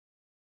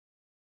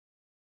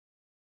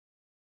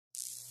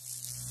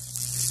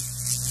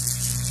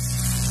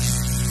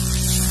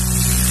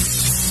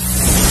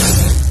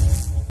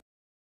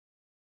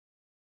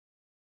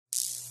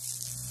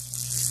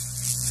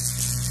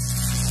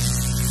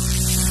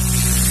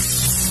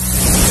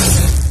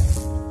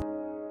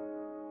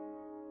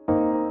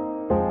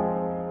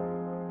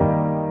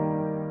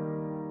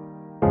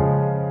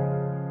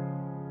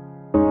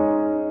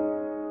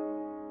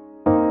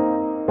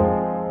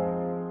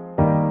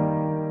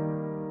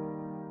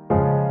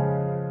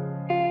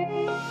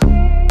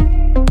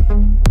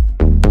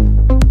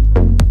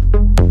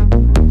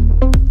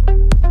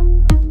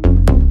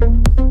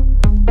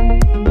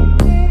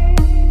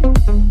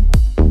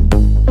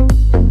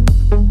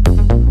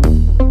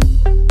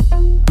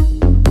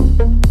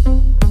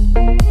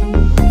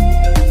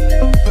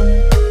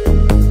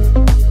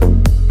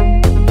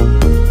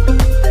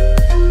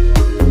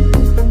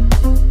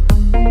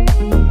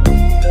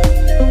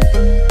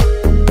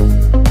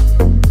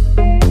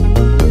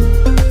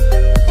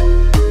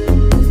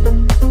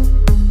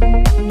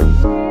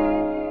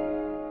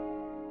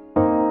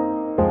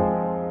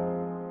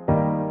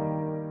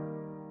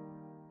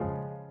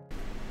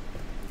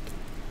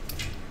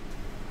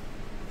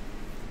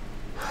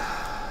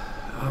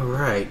All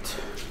right.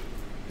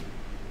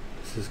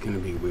 This is going to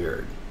be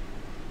weird.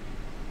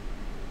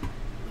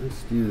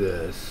 Let's do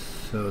this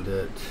so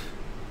that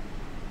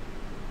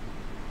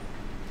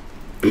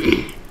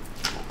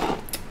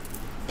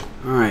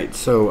all right,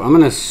 so I'm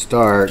going to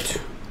start.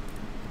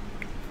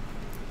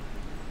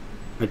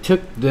 I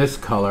took this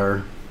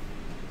color.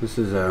 This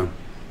is a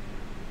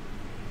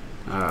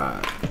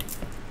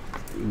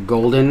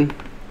golden,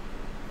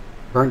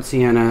 burnt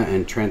sienna,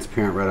 and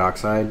transparent red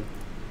oxide.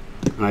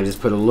 And I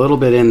just put a little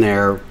bit in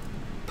there,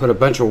 put a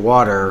bunch of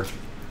water,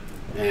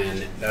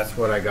 and that's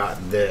what I got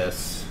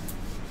this.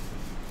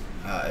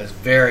 It's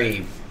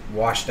very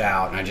washed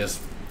out, and I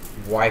just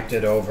wiped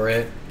it over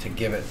it to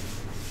give it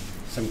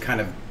some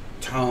kind of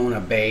tone, a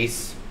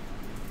base.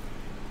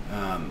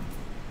 And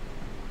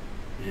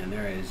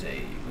there is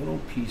a little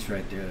piece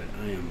right there that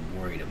I am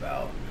worried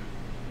about.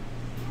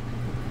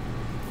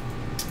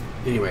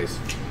 Anyways,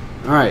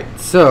 all right,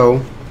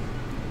 so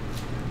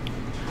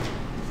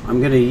I'm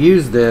going to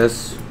use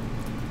this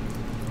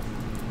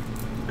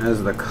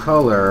as the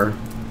color,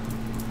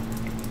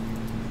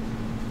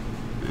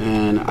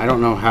 and I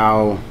don't know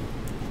how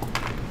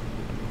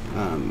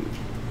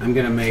I'm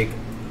going to make.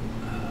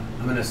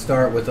 I'm going to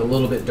start with a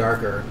little bit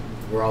darker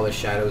where all the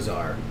shadows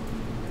are.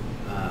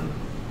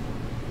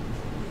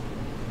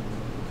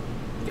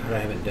 God, I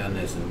haven't done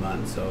this in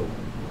months, so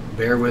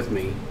bear with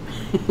me.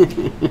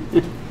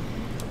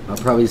 I'll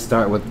probably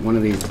start with one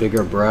of these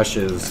bigger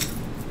brushes,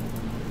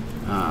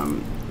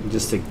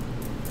 just to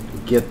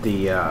get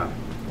the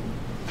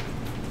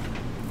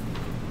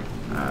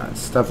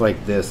stuff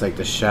like this, like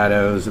the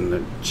shadows and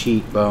the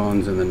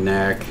cheekbones and the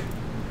neck,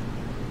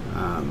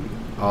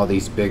 all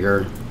these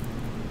bigger.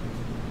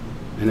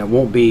 And it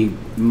won't be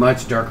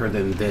much darker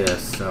than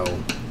this, so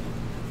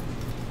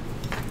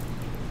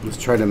let's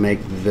try to make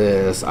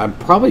this. I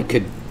probably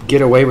could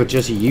get away with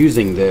just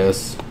using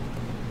this.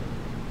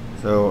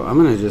 So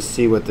I'm going to just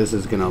see what this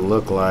is going to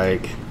look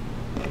like.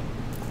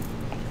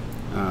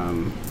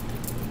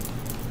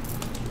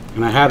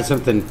 And I have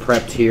something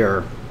prepped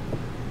here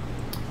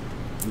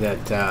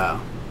that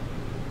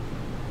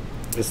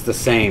it's the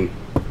same.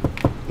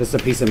 This is a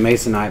piece of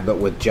masonite but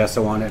with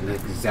gesso on it, and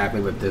that's exactly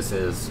what this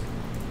is.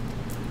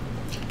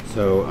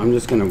 So I'm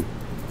just going to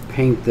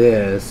paint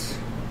this.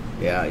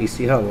 Yeah, you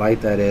see how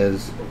light that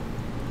is?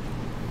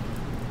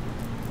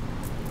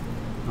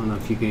 I don't know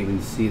if you can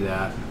even see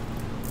that.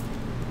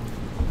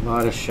 A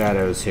lot of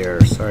shadows here.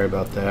 Sorry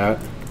about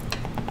that.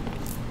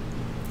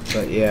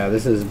 But yeah,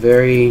 this is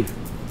very,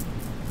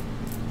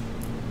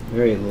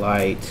 very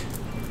light.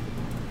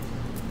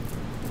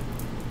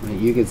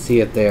 You can see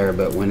it there,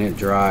 but when it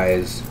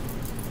dries,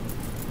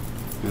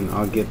 and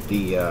I'll get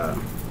the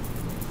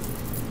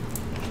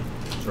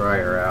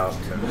dryer out.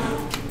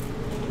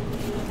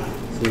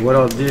 So what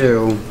I'll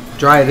do,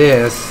 dry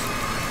this,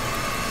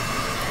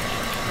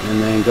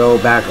 and then go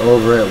back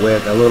over it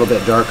with a little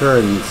bit darker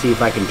and see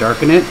if I can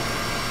darken it.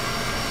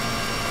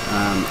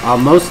 I'll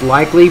most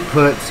likely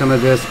put some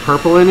of this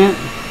purple in it.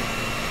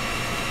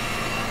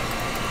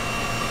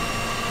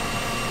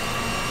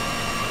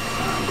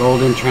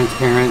 Golden,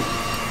 transparent.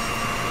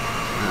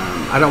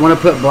 I don't want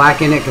to put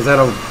black in it because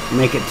that'll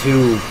make it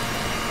too,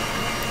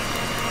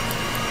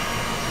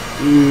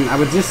 I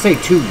would just say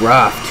too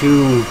rough,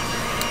 too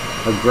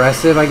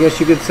aggressive, I guess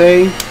you could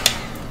say.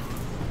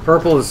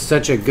 Purple is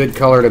such a good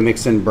color to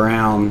mix in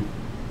brown.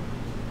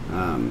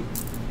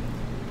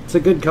 It's a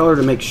good color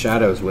to make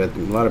shadows with. A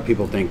lot of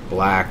people think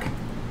black,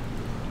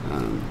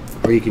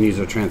 or you can use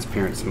a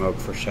transparent smoke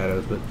for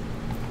shadows, but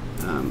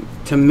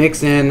to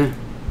mix in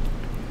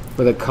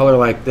with a color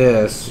like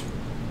this,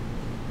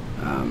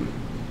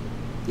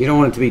 you don't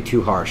want it to be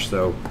too harsh.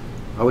 So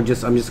I'm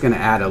just going to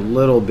add a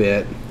little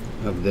bit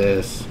of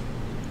this.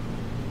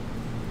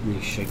 Let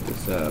me shake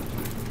this up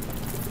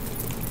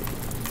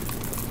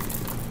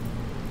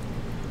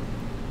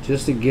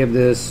just to give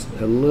this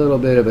a little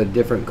bit of a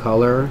different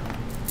color.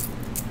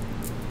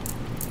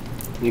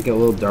 Make it a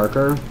little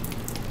darker,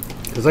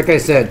 because like I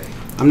said,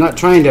 I'm not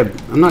trying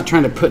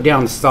to put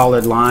down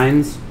solid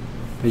lines.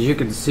 As you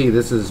can see,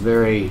 this is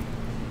very,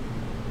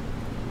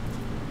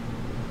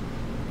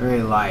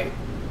 very light.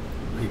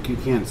 Like you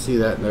can't see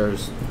that. I'm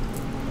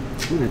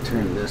going to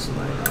turn this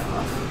light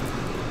off.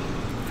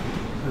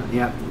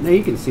 Yeah, now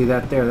you can see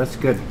that there. That's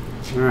good.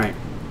 All right.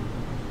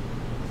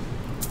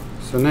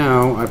 So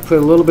now I put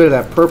a little bit of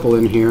that purple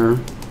in here,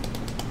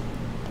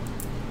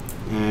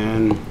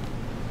 and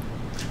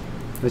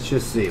let's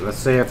just see. Let's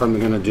say if I'm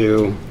going to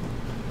do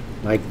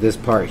like this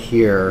part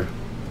here,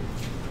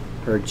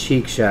 her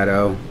cheek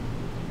shadow.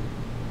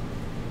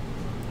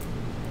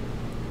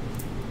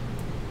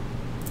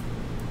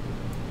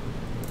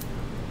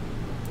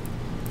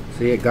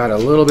 See, it got a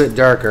little bit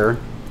darker.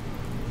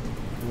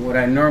 What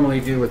I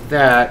normally do with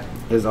that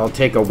is I'll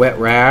take a wet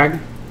rag,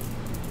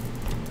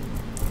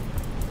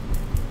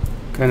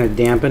 kind of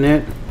dampen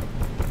it,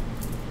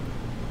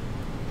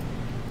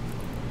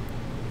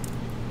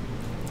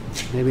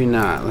 maybe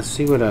not. Let's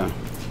see what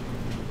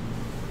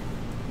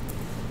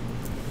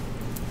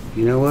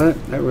you know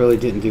what? That really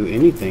didn't do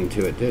anything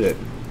to it, did it?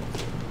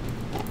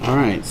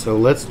 Alright, so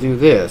let's do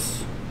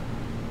this.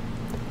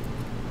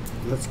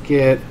 Let's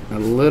get a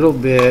little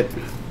bit.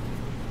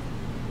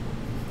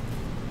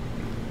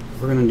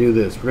 We're going to do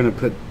this. We're going to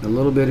put a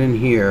little bit in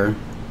here.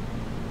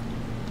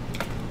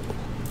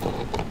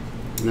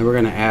 And then we're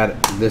going to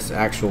add this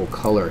actual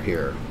color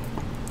here.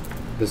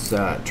 This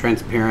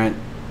transparent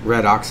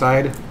red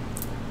oxide.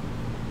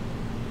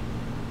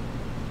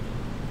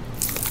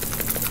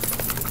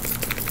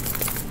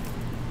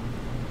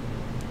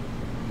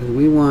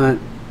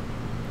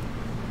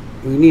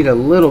 We need a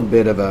little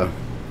bit of a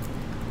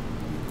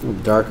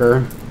little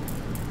darker.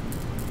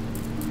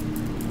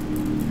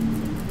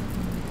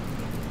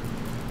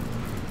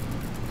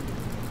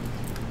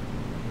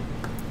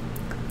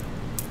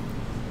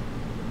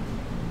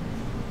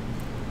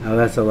 Now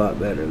that's a lot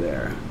better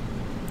there.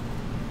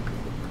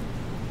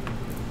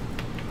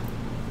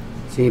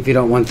 See, if you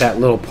don't want that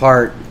little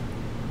part,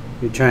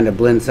 you're trying to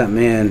blend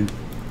something in,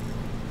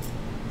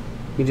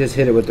 you just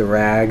hit it with the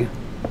rag.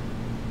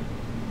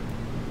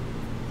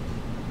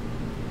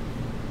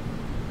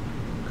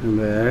 Come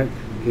back,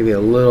 give you a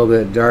little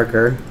bit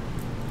darker.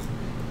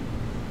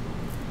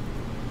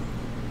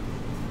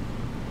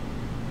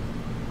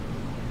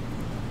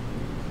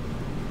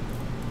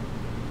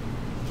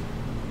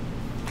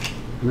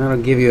 And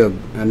that'll give you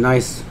a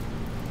nice,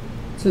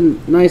 it's a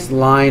nice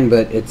line,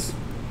 but it's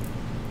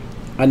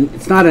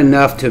not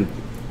enough to,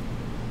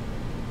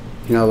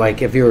 you know,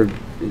 like if you were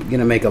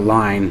gonna make a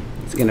line,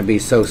 it's gonna be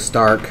so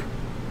stark.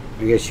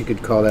 I guess you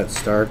could call that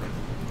stark.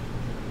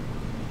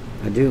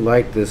 I do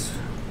like this.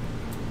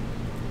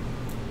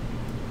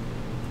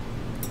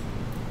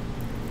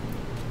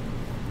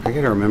 I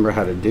gotta remember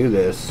how to do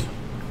this.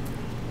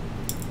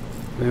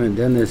 I haven't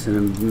done this in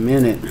a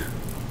minute.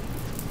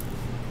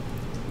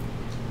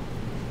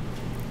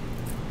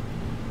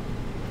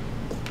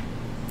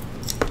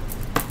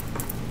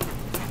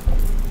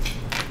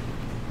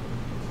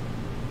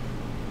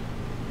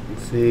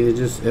 See,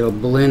 it'll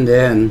blend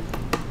in,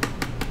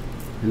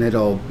 and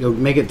you'll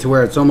make it to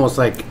where it's almost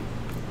like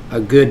a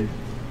good,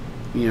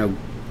 you know,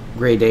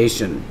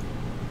 gradation.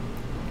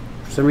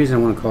 For some reason I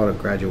want to call it a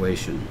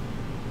graduation.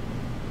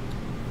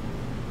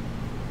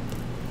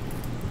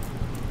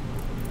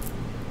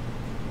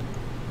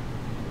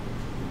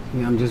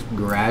 See, I'm just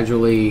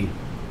gradually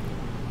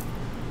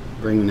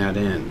bringing that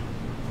in.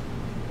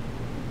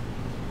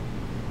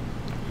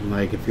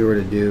 Like if you were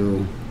to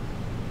do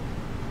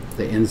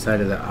the inside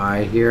of the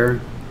eye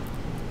here,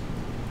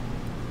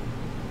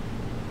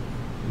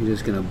 I'm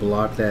just going to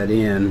block that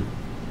in,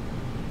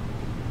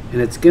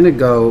 and it's going to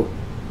go,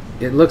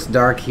 it looks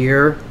dark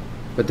here,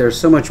 but there's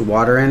so much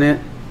water in it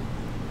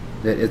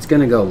that it's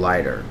going to go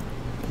lighter,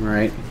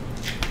 right?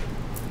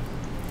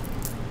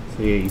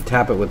 So you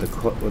tap it with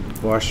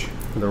the wash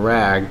with a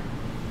rag,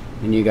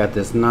 and you got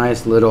this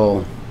nice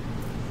little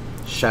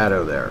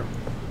shadow there.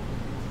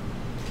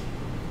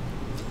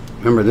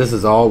 Remember, this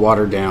is all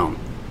watered down.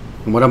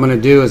 And what I'm going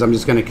to do is I'm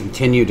just going to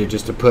continue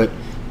to put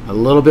a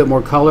little bit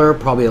more color,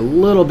 probably a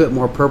little bit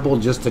more purple,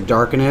 just to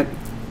darken it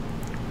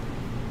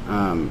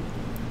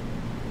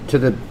to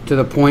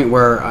the point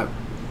where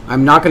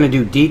I'm not going to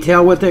do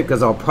detail with it,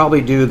 because I'll probably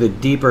do the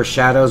deeper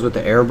shadows with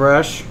the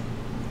airbrush.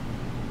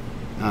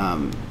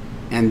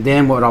 And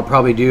then what I'll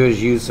probably do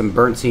is use some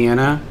burnt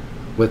sienna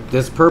with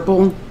this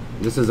purple.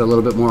 This is a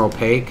little bit more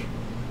opaque.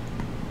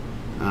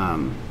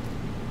 I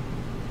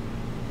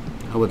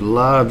would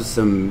love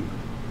some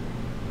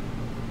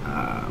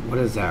what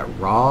is that,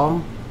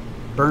 raw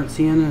burnt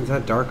sienna? Is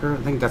that darker? I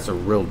think that's a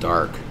real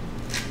dark.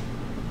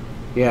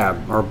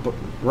 Yeah, or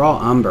raw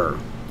umber.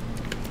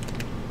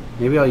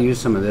 Maybe I'll use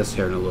some of this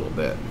here in a little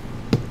bit.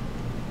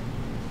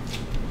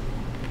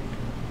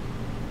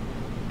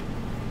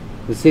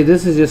 But see,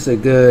 this is just a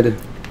good,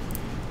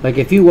 like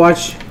if you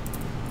watch,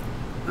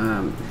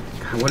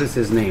 what is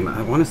his name?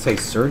 I want to say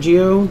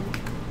Sergio.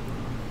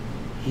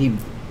 He,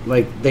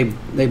 like,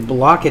 they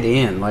block it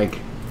in, like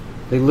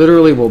they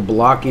literally will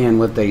block in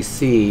what they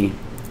see.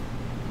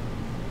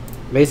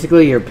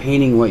 Basically, you're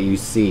painting what you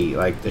see,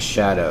 like the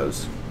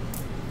shadows.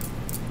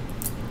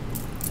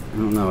 I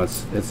don't know,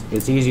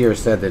 it's easier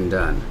said than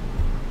done.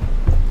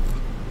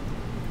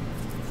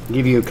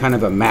 Give you kind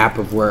of a map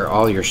of where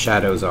all your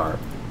shadows are.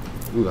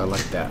 Ooh, I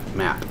like that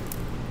map.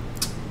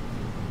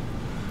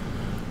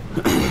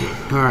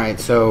 Alright,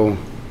 so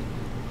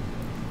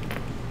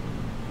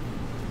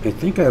I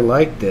think I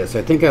like this.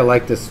 I think I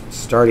like this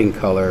starting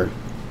color.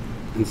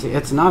 And see,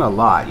 it's not a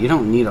lot. You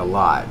don't need a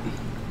lot.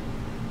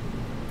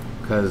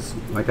 Because,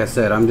 like I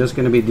said, I'm just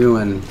going to be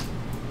doing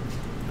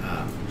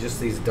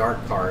just these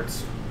dark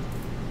parts.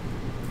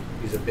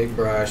 Use a big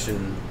brush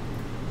and,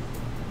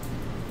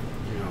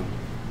 you know,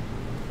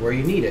 where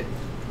you need it.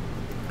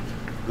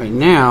 Right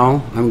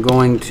now, I'm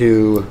going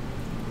to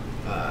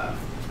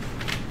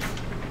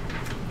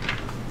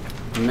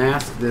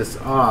mask this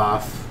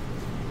off.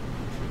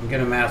 I'm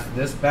going to mask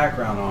this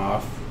background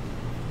off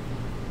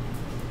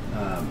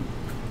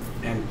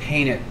and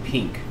paint it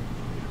pink.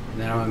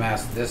 And then I'm going to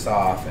mask this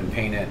off and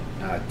paint it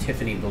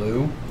Tiffany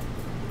blue.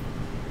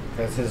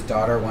 Because his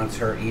daughter wants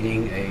her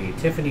eating a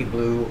Tiffany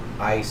blue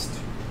iced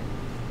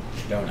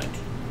don't it?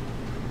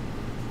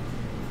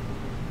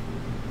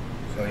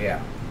 So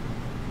yeah.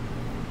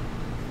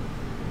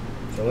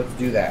 So let's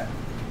do that.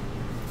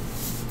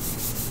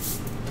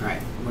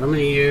 Alright, what I'm going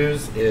to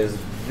use is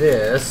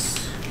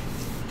this.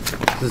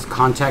 This is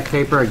contact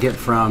paper I get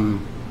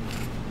from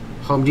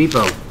Home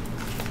Depot.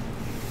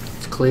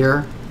 It's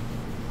clear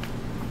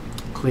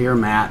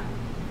matte.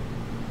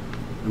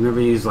 I've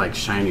never used like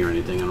shiny or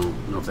anything. I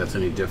don't know if that's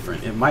any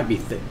different. It might be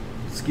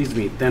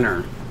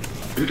thinner.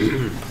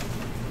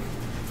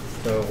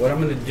 So what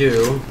I'm going to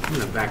do, I'm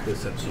going to back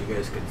this up so you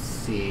guys can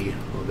see a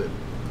little bit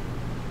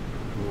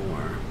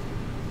more.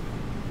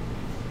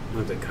 I'm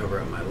going to have to cover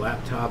up my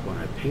laptop when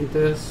I paint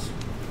this.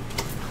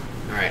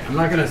 Alright, I'm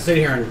not going to sit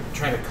here and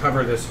try to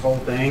cover this whole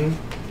thing.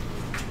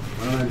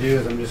 What I'm going to do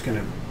is I'm just going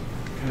to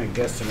kind of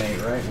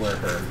guesstimate right where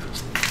her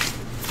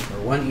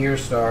one ear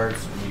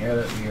starts and the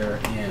other ear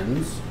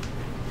ends.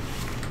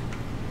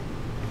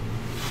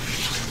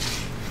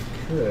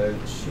 Good.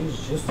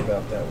 She's just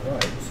about that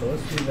wide, so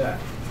let's do that.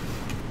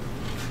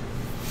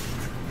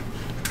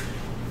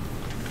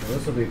 So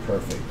this will be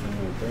perfect. I'm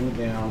going to bring it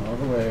down all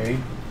the way.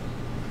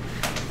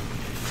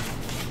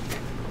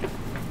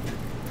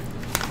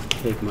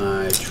 Take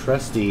my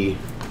trusty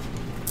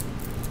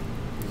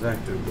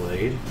X-Acto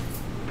blade.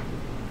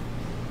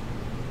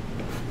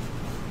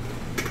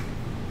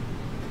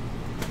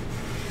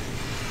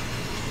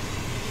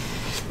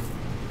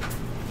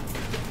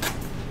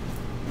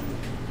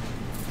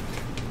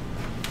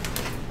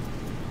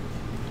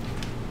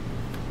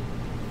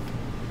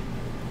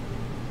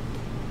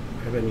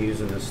 I've been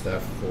using this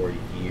stuff for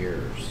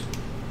years.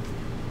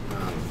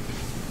 I'm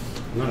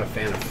not a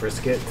fan of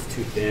Frisket, it's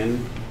too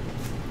thin.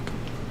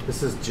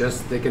 This is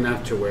just thick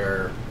enough to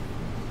where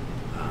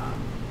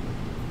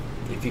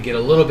if you get a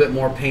little bit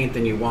more paint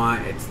than you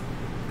want,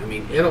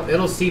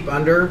 it'll seep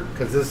under,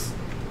 because this,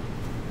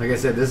 like I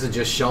said, this is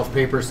just shelf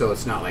paper, so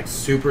it's not like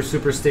super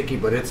sticky,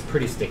 but it's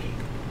pretty sticky.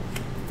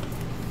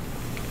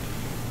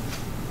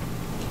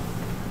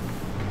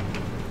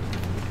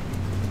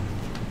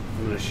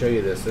 I'm going to show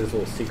you this. There's a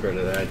little secret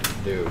that I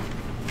do.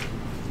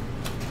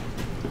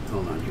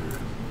 Hold on here.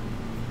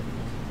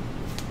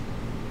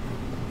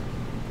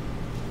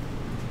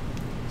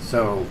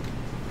 So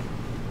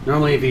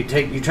normally if you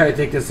try to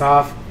take this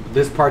off,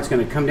 this part's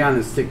going to come down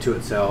and stick to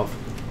itself.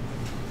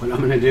 What I'm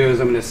going to do is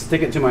I'm going to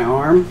stick it to my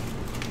arm.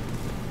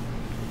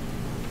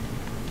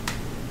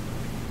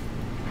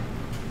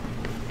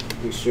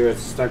 Make sure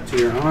it's stuck to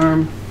your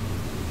arm.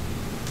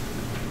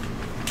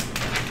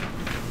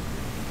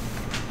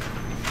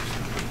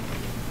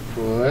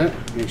 Pull it.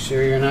 Make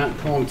sure you're not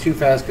pulling too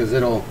fast, because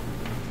it'll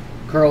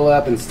curl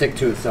up and stick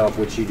to itself,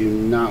 which you do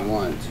not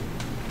want.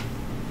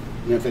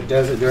 And if it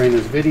does it during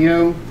this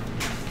video,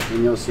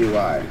 then you'll see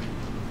why.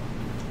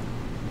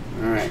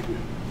 Alright.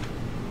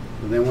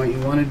 So then what you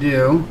want to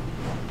do,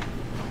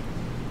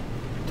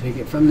 take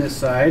it from this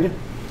side,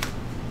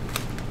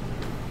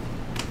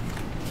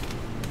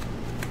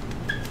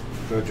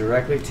 go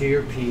directly to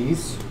your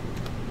piece,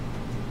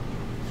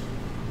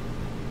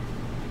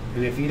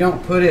 and if you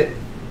don't put it,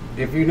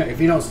 if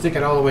you don't stick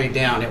it all the way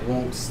down, it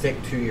won't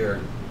stick to your,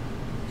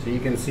 so you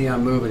can see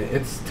I'm moving it.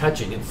 It's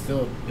touching, it's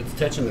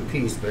touching the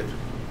piece, but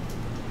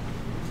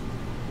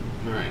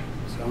alright,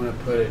 so I'm going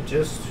to put it,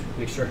 just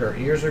make sure her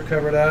ears are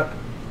covered up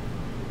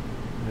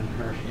and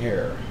her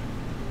hair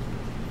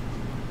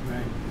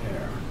right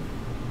there.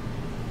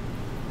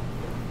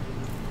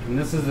 And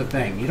this is the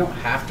thing, you don't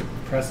have to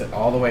press it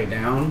all the way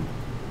down,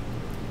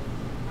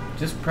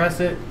 just press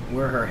it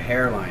where her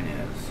hairline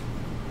is.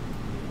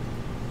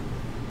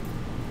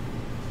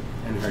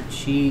 And her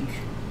cheek.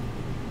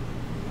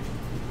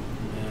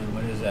 And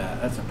what is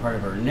that? That's a part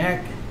of her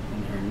neck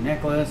and her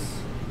necklace.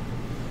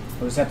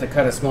 We'll just have to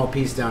cut a small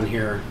piece down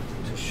here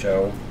to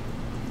show,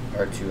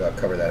 or to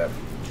cover that up.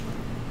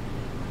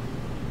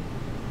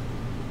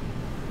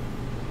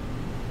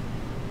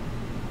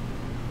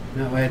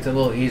 That way it's a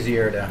little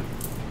easier to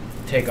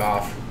take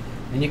off.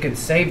 And you can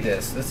save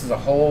this. This is a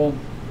whole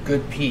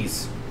good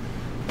piece.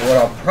 But what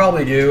I'll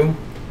probably do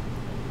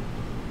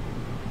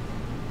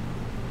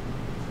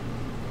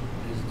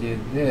is do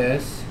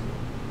this,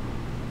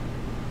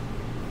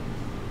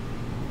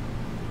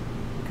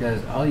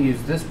 because I'll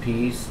use this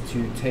piece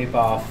to tape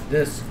off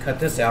this, cut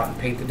this out, and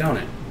paint the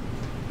donut.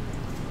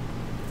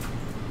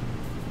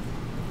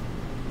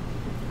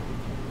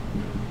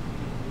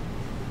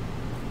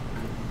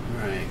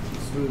 Alright,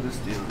 smooth this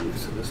down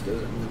so this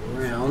doesn't move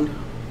around.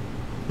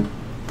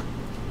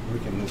 We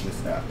can move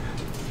this up.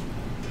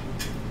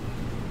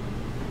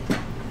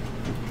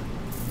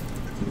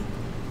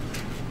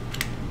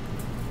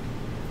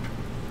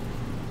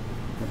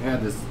 I've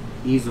had this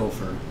easel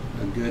for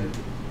a good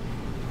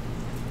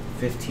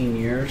 15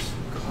 years.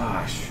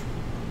 Gosh.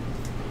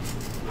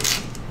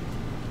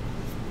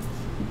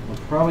 I'll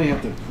probably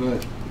have to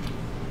put,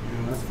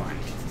 no, that's fine.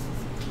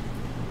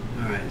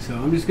 Alright, so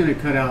I'm just going to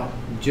cut out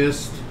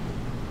just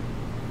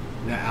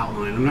the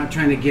outline. I'm not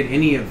trying to get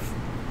any of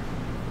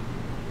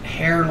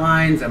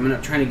hairlines. I'm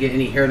not trying to get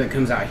any hair that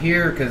comes out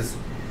here, because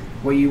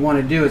what you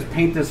want to do is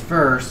paint this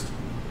first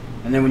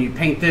And then when you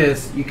paint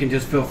this, you can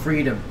just feel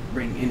free to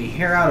bring any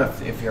hair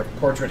out if your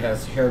portrait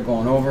has hair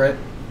going over it.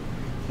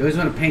 You always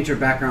want to paint your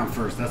background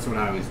first. That's what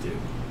I always do.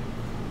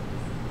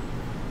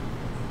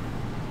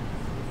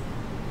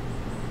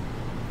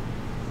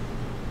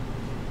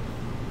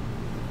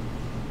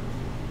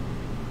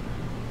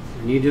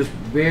 And you just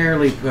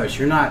barely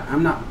push.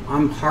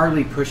 I'm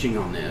hardly pushing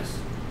on this.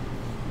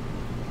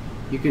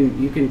 You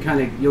can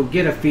kind of, you'll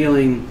get a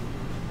feeling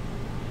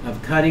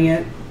of cutting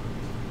it.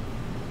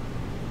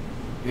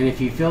 And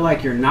if you feel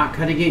like you're not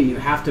cutting it and you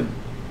have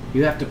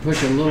to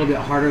push a little bit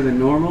harder than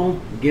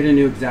normal, get a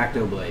new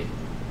X-Acto blade.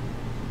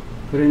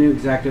 Put a new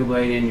X-Acto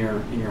blade in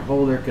your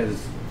holder,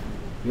 because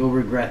you'll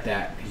regret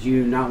that, because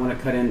you do not want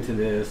to cut into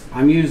this.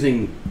 I'm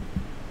using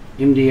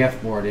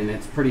MDF board and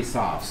it's pretty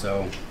soft,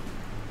 so.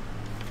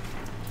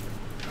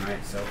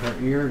 Alright, so her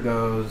ear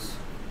goes,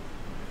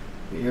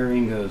 the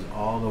earring goes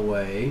all the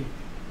way.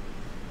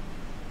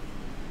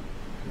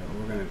 So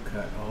we're going to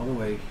cut all the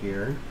way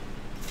here.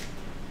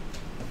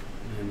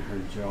 And her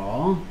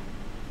jaw.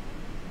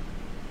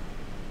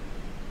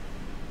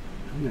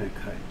 I'm going to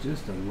cut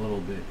just a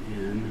little bit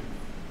in.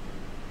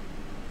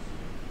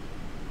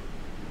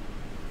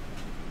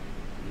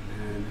 And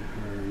then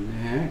her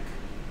neck.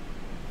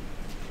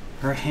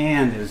 Her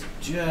hand is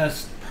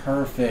just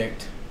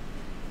perfect.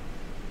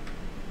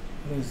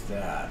 What is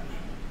that?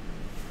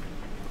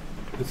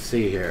 Let's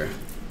see here.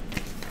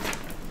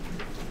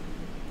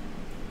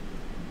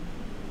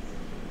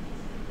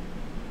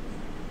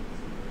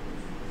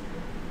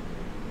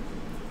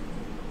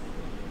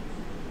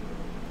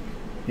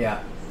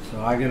 Yeah,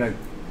 so I gotta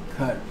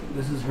cut,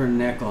 this is her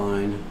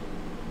neckline.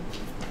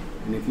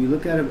 And if you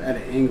look at it at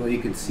an angle, you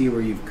can see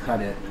where you've cut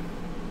it.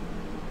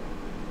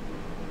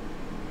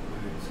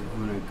 Alright, so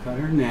I'm gonna cut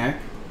her neck.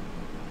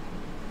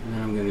 And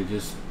then I'm gonna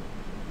just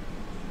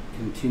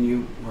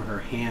continue where her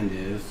hand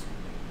is.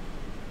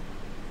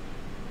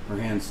 Her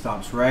hand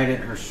stops right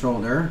at her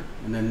shoulder,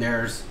 and then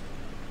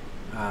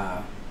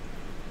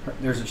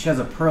she has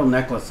a pearl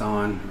necklace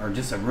on, or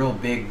just a real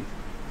big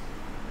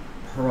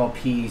pearl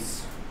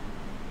piece.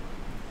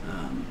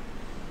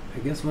 I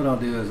guess what I'll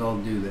do is I'll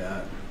do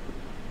that.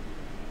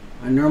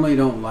 I normally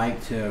don't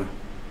like to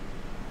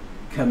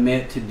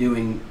commit to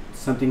doing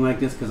something like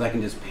this because I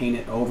can just paint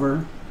it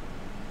over.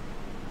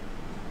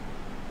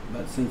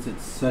 But since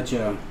it's such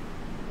a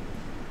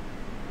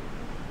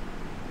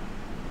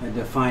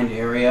defined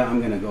area, I'm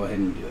going to go ahead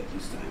and do it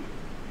this time.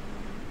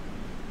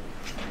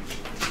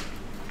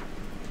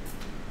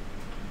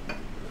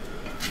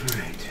 All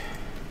right.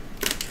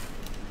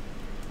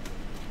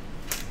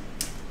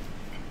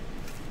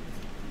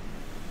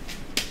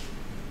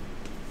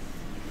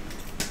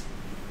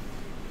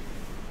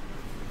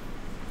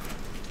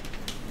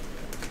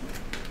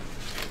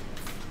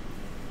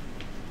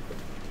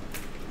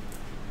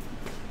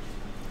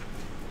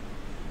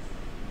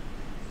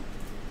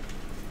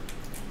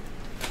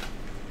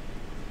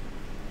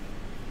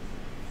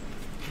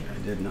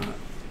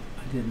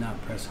 I did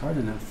not press hard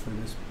enough for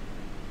this.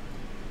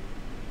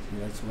 See,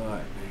 that's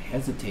why I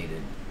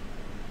hesitated.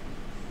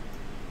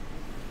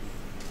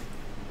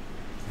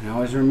 And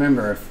always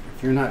remember, if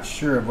you're not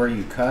sure of where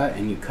you cut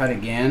and you cut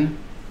again,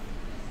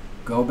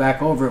 go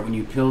back over it when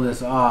you peel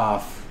this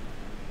off,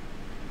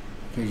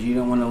 because you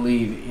don't want to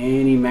leave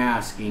any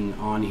masking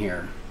on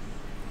here.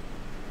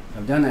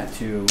 I've done that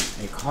to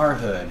a car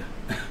hood.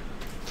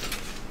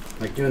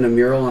 Like doing a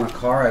mural on a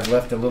car, I've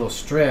left a little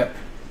strip.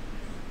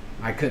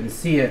 I couldn't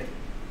see it.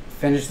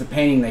 Finished the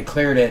painting, they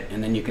cleared it,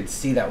 and then you could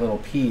see that little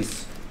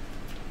piece.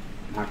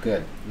 Not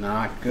good.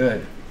 Not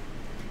good.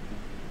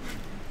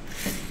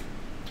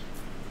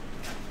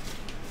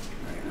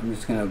 Alright, I'm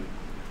just going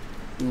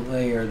to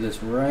layer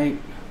this right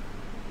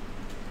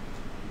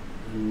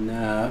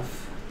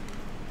enough.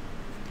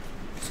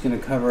 Just going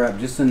to cover up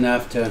just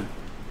enough to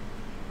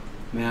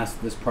mask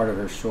this part of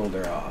her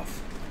shoulder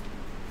off.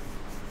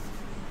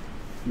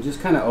 And just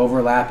kind of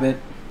overlap it.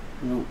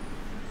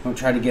 Don't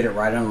try to get it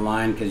right on the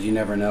line, because you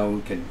never know.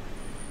 You could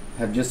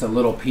have just a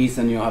little piece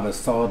and you'll have a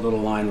solid little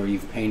line where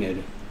you've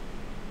painted.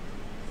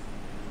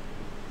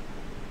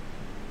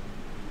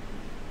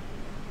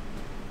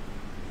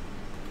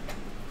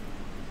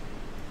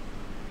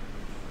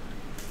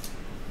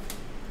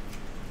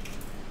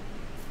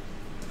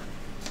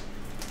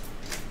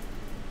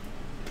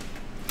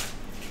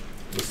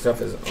 This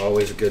stuff is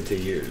always good to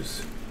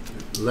use.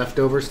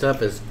 Leftover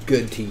stuff is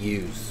good to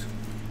use.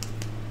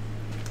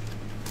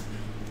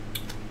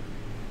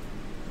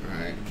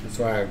 That's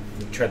why I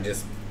try to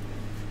just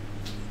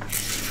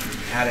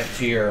add it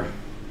to your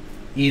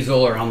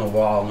easel or on the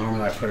wall.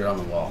 Normally I put it on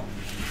the wall.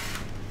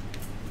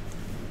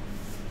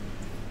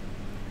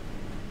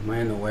 Am I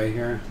in the way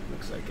here?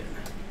 Looks like it.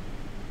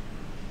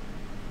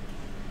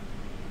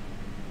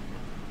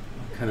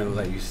 I'll kind of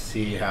let you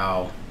see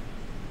how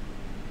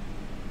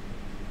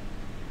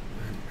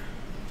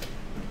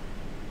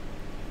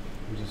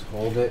just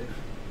hold it.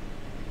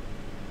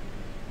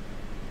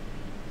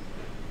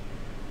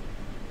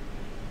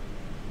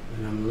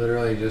 And I'm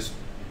literally just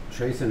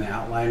tracing the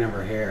outline of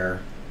her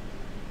hair.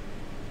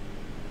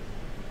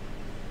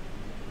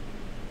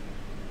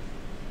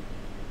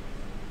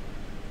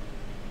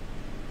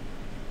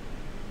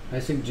 I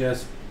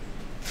suggest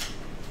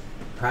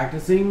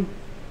practicing.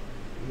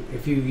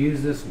 If you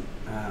use this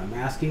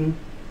masking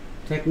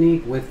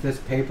technique with this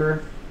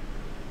paper,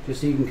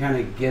 just so you can kind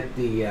of get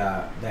the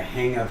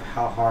hang of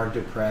how hard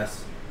to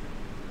press.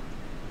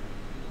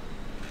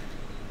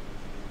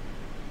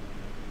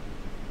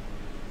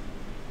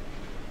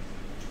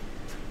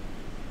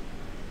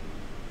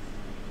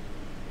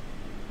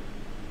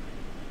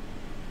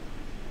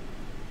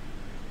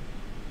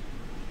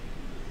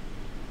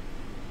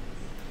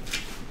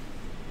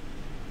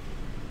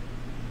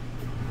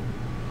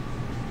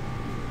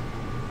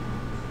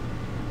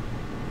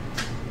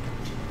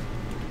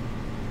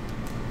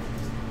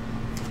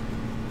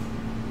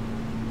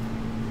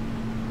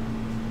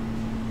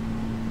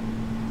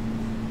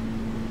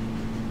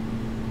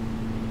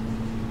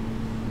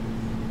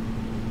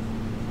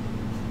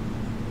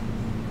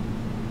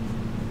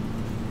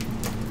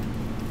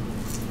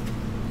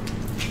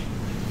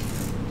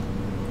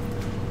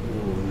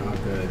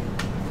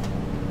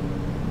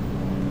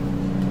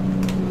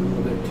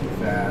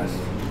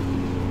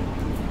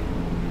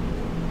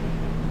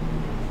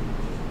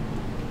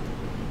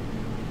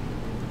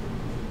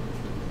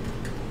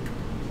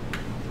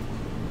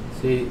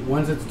 See,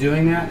 once it's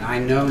doing that, I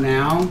know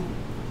now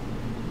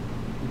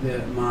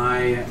that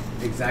my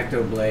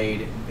X-Acto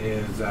blade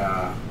is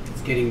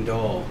it's getting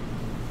dull.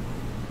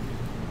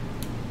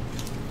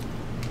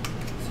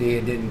 See,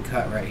 it didn't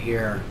cut right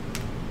here.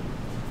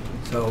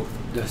 So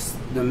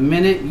the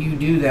minute you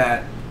do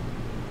that,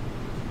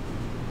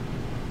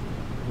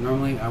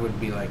 normally I would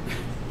be like,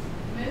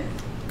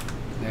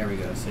 there we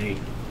go. See,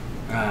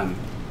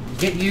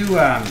 get you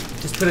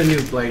just put a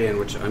new blade in,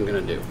 which I'm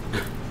gonna do.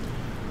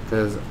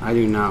 Because I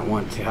do not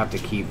want to have to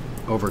keep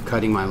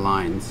overcutting my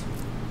lines.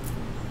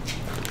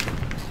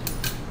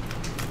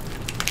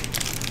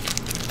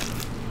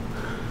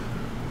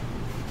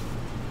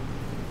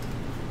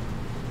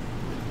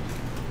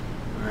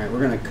 Alright, we're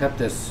going to cut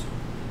this.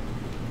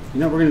 You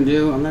know what we're going to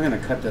do? I'm not going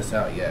to cut this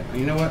out yet.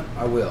 You know what?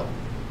 I will.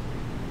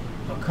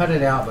 I'll cut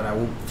it out, but I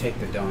won't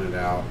take the donut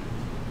out.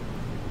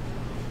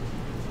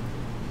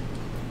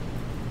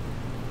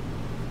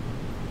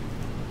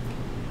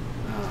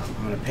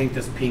 I'm going to paint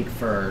this pink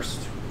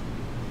first.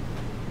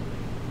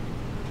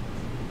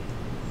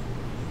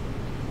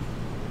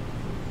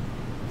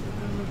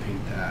 I'm going to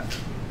paint that.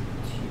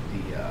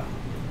 Keep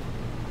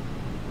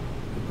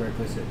the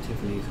breakfast at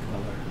Tiffany's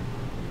color.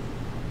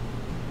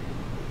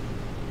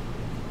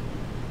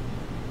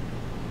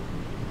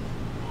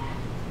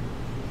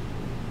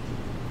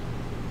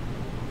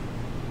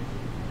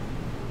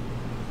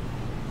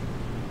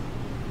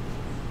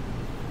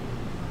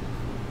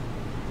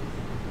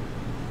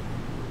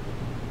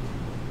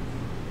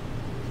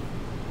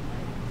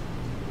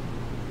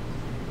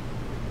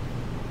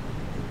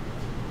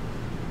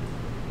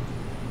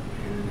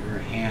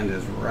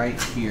 Is right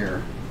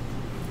here,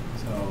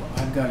 so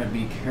I've got to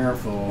be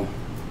careful.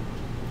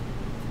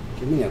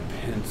 Give me a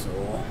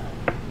pencil.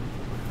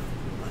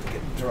 I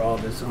can draw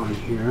this on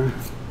here.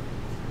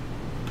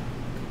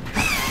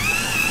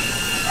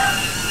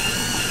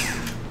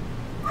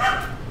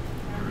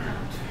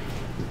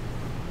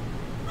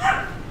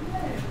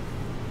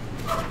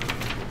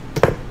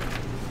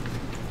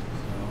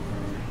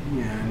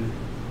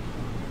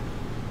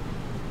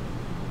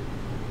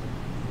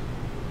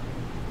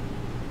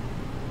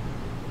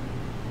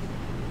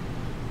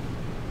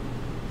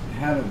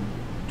 Have it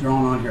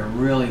drawn on here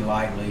really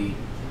lightly.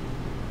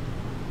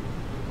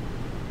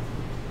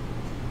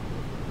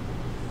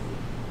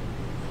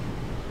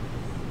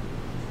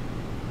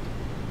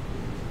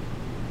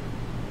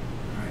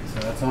 Alright, so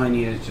that's all I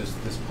need is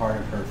just this part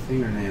of her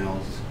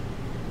fingernails.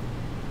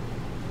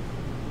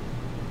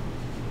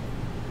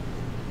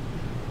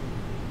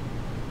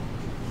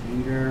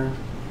 Finger.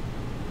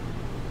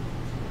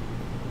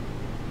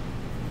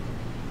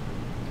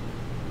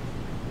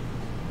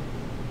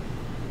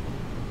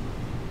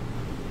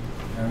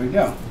 There we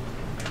go.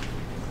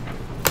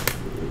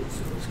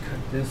 So let's cut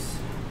this.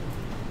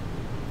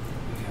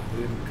 Yeah,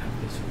 we haven't cut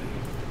this way.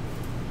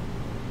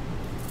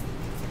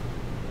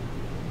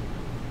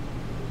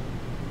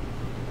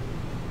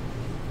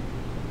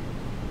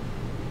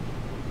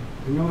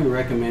 I normally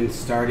recommend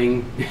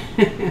starting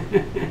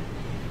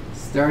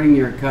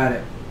your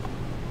cut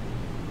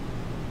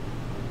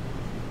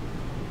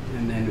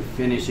and then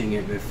finishing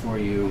it before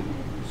you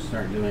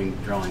start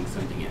drawing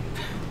something in,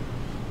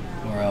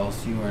 or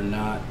else you are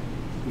not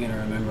gonna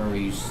remember where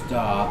you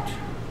stopped.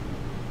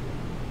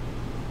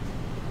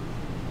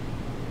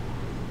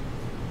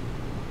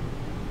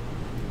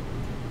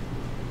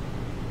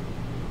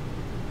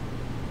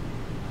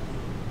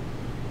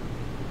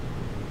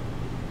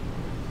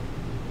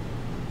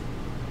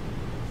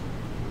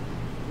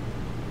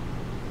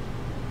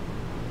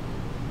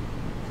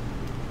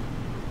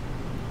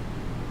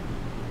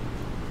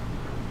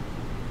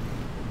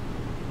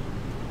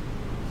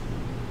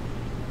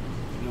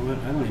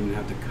 I don't even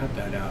have to cut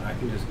that out. I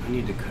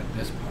need to cut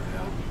this part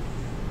out.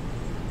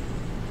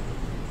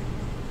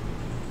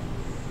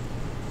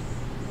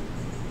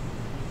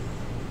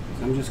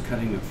 I'm just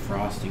cutting the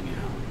frosting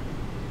out.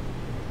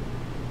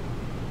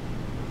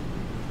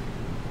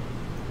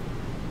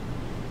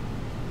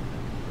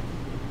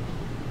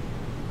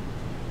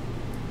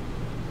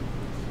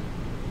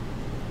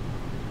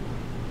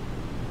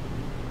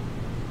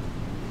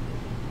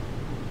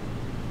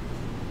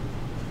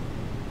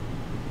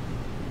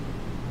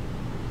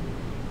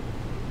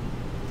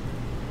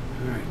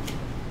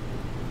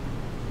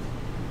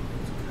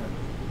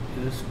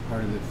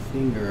 part of the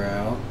finger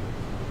out.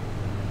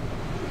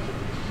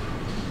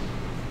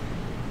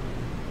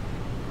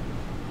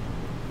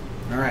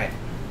 All right.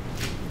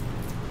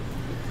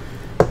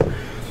 So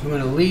I'm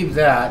going to leave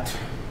that,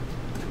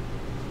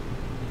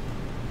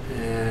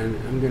 and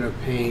I'm going to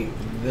paint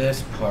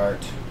this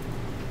part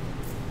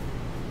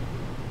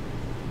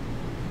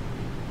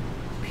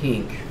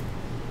pink.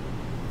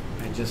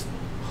 I just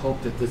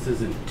hope that this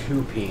isn't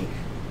too pink.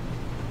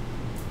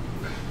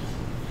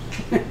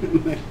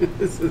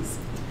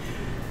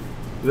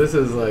 This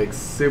is like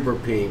super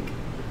pink.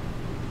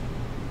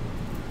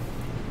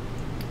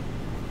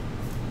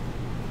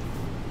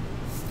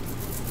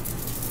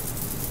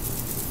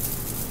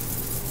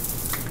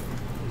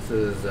 This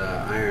is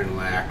iron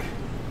lac.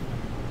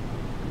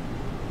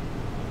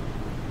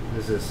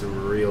 This is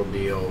some real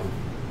deal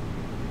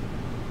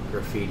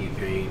graffiti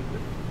paint,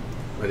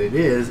 but it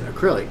is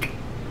acrylic.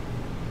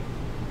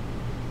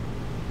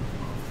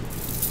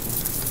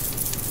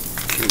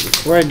 And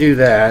before I do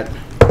that,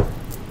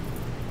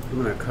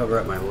 I'm going to cover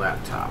up my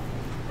laptop.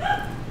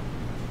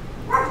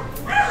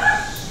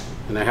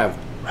 And I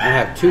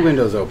have two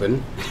windows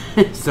open,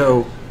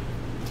 so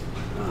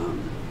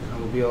I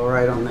will be all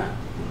right on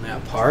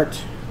that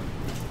part.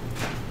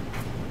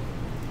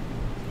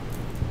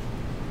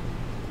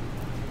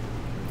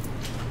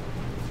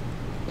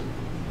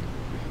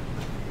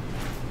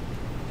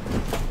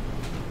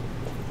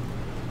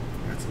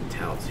 Got some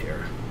towels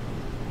here.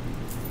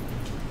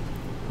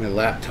 My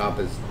laptop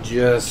is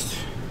just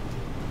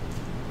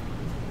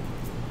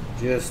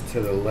to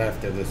the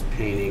left of this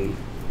painting.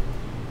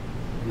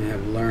 I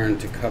have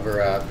learned to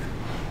cover up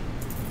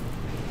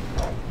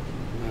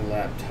my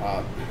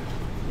laptop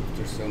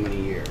after so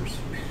many years.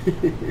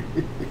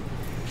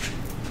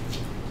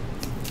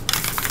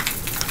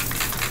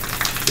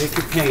 Pick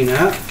your paint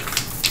up.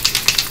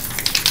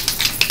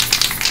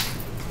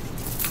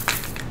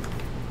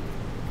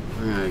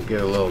 I'm gonna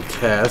get a little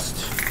test.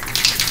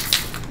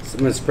 So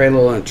I'm gonna spray a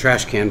little in a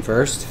trash can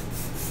first.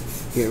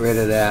 Get rid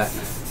of that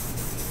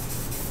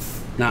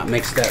not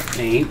mixed up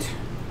paint.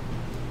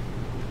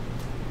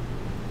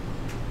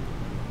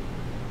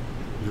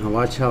 Now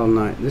watch how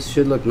nice. This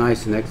should look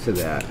nice next to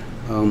that.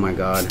 Oh my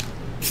god.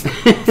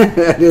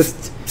 that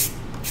is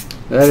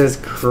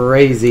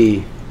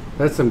crazy.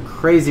 That's some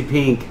crazy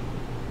pink.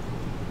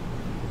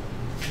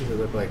 What does it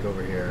look like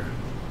over here?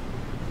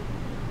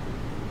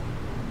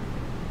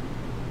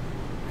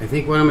 I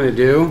think what I'm going to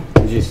do,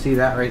 did you see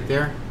that right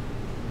there?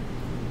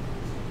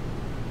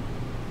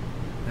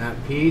 That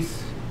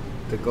piece,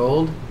 the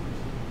gold.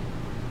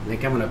 I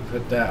think I'm going to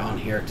put that on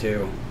here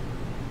too.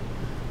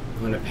 I'm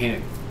going to paint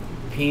it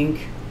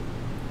pink,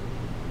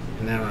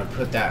 and then I'm going to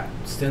put that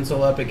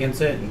stencil up against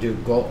it and do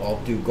gold.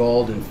 I'll do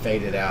gold and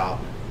fade it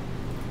out.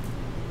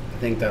 I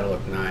think that'll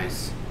look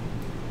nice.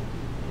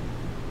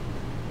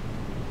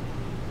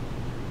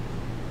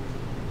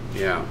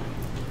 Yeah.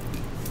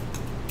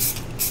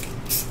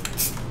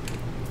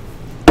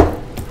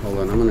 Hold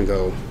on, I'm going to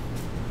go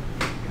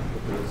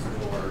open this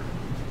door.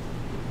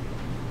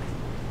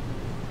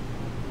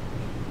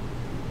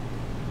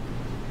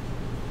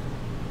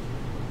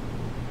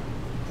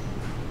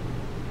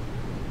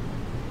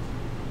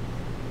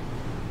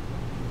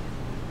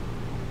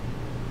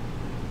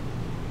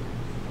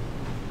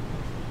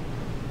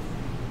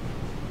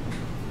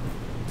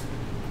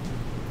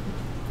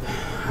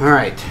 All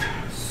right,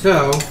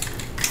 so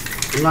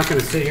I'm not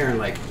going to sit here and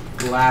like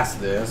glass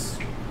this.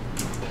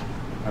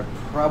 I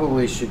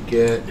probably should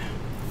get,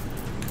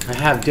 I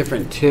have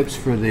different tips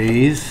for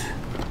these.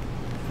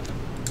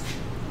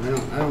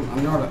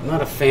 I'm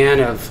not a fan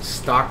of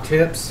stock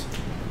tips.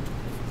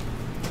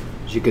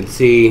 As you can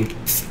see,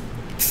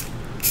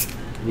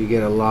 you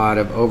get a lot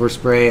of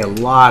overspray, a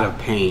lot of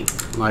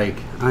paint, like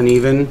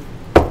uneven.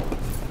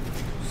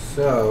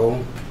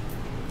 So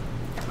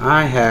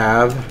I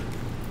have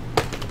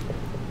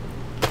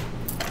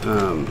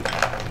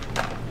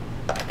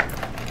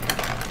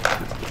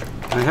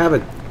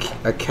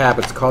a cap.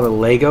 It's called a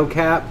Lego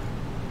cap.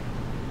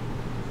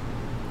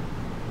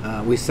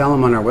 We sell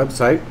them on our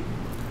website.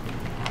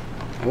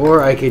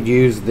 Or I could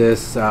use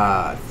this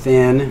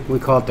thin. We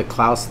call it the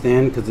Klaus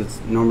thin because it's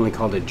normally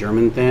called a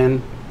German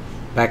thin.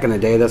 Back in the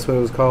day, that's what it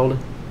was called.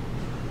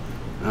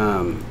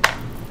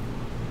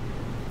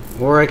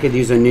 Or I could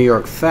use a New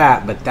York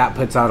fat, but that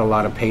puts out a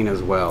lot of paint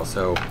as well.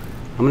 So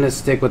I'm going to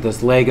stick with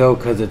this Lego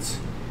because it's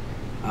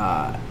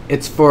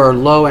for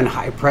low and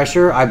high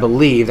pressure, I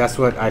believe. That's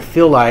what I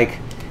feel like.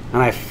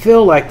 And I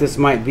feel like this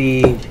might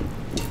be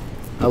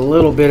a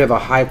little bit of a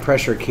high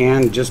pressure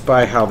can just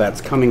by how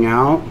that's coming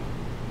out.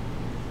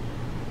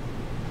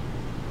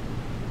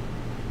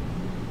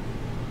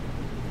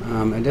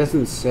 It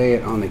doesn't say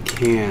it on the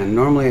can.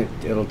 Normally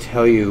it'll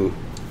tell you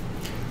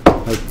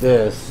like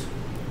this.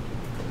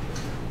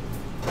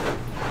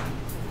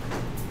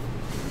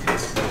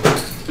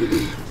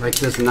 Like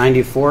this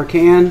 94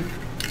 can.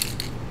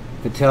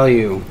 To tell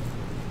you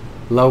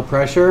low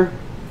pressure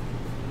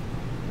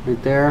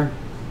right there,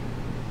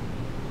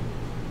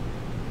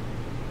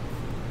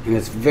 and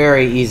it's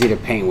very easy to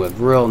paint with,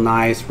 real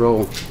nice,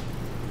 real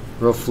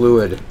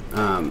fluid.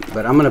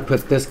 But I'm gonna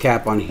put this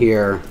cap on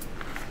here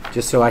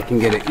just so I can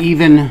get it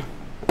even.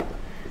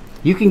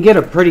 You can get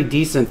a pretty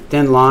decent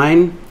thin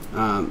line,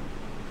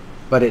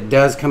 but it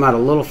does come out a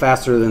little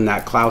faster than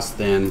that Klaus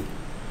thin.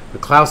 The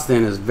Klaus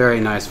thin is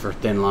very nice for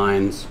thin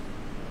lines.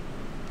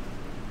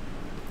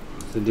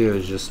 What to do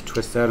is just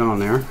twist that on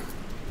there.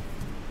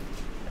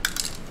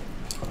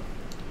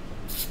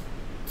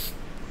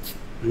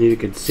 And you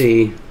can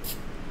see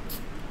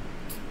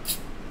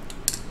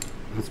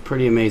that's a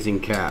pretty amazing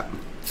cap.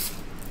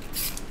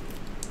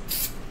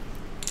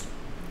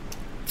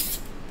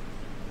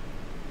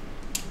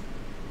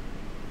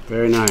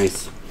 Very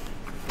nice.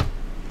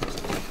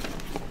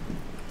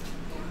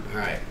 All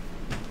right.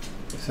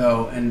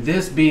 So, and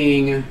this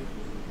being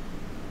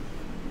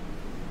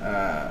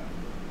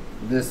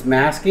this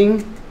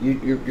masking,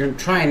 you're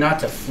trying not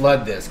to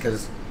flood this,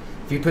 because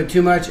if you put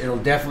too much, it'll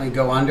definitely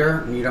go under,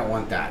 and you don't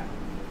want that.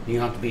 You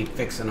don't have to be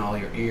fixing all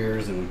your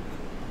ears and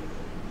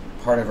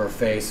part of her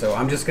face. So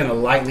I'm just going to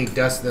lightly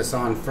dust this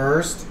on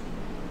first.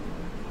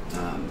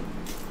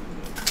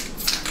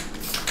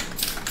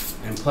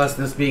 And plus,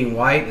 this being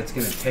white, it's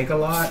going to take a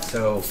lot.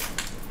 So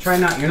you're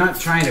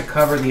not trying to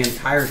cover the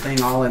entire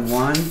thing all in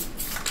one.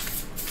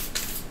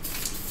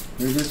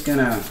 You're just going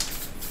to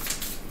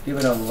give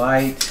it a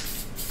light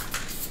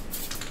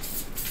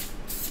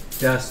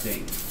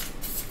dusting.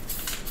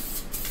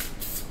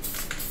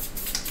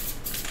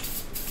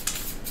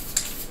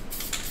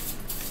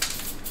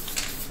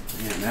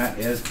 Man, that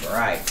is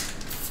bright.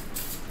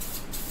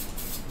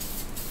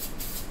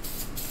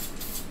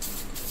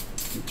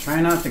 And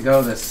try not to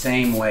go the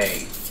same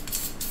way,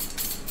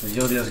 because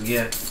you'll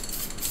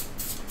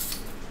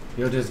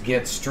just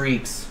get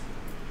streaks.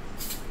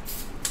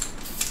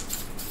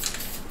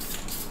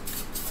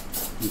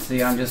 You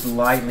see, I'm just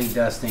lightly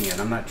dusting it.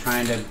 I'm not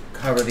trying to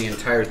cover the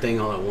entire thing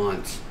all at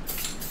once.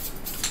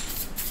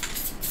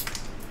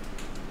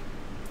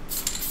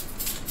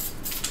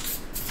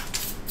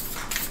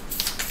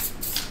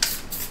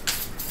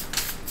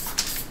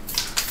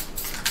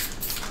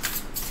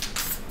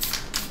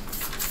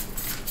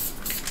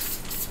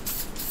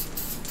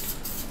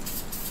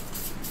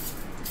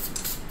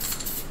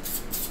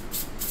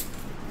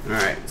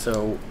 Alright,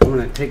 so I'm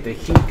going to take the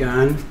heat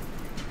gun,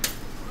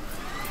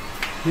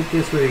 hit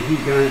this with a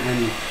heat gun,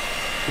 and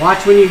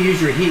watch when you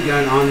use your heat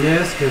gun on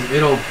this, because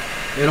it'll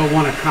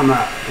want to come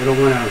up. It'll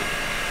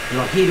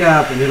heat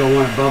up and it'll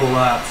want to bubble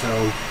up.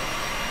 So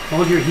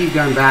hold your heat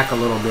gun back a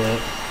little bit.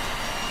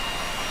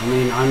 I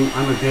mean, I'm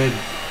a good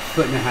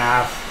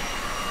 1.5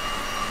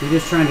 feet. You're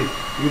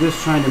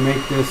just trying to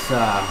make this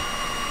stuff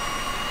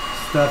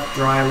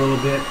dry a little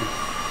bit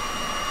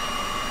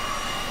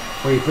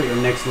before you put your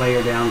next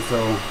layer down,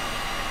 so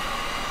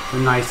it's a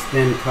nice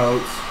thin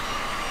coats.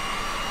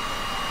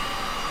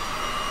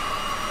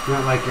 It's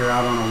not like you're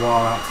out on a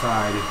wall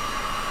outside.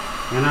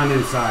 And I'm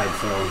inside,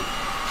 so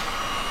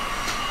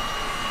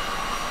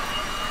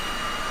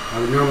I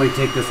would normally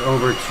take this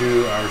over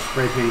to our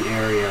spray paint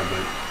area,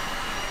 but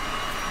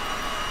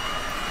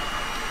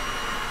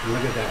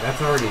look at that.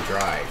 That's already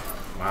dry.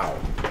 Wow.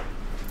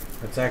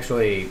 That's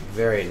actually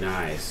very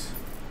nice.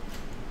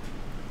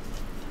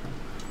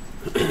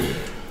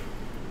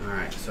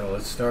 Alright, so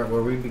let's start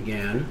where we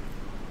began.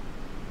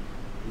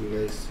 You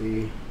guys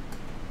see?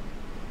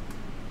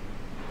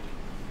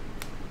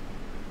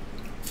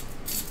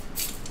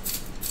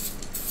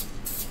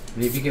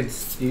 And if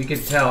you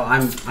could tell,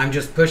 I'm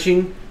just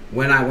pushing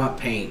when I want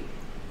paint.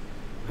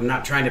 I'm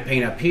not trying to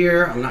paint up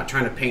here. I'm not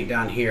trying to paint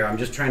down here. I'm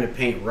just trying to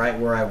paint right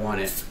where I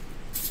want it.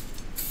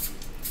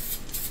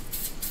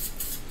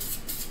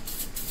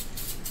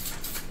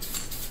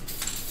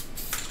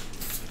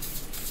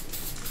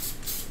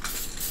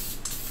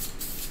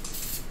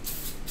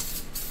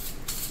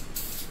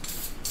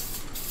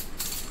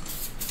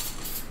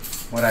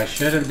 What I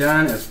should have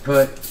done is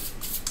put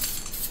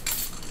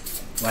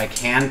like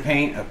hand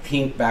paint a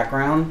pink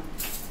background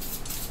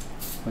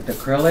with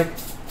acrylic,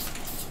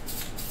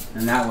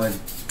 and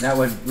that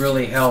would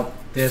really help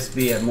this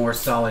be a more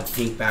solid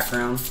pink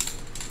background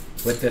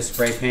with this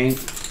spray paint.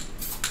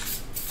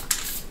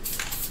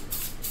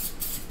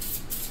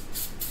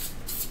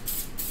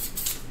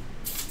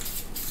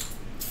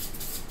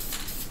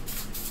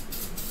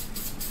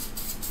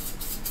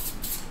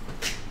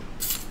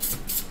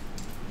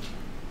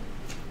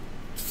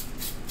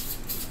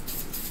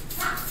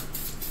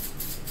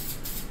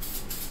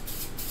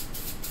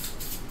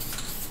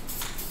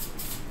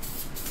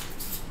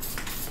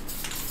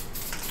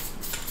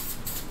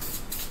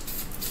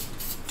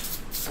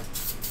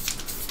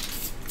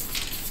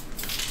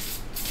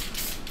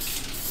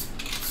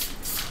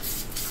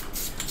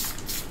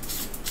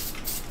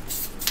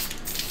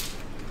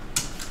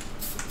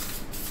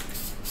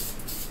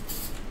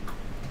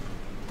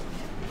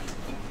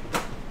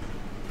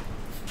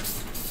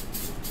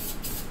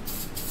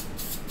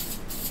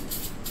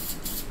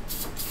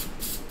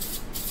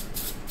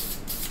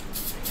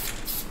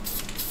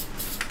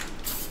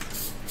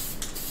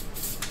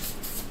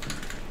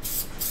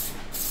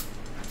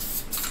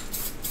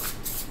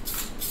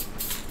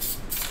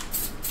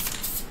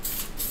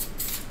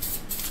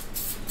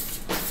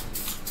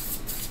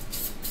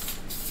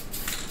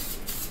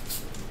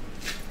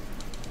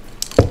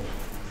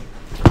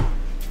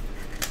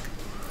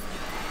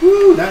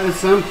 that is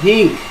some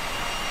pink.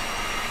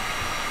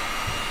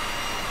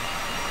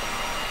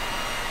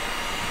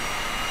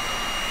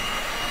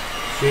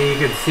 So you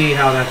can see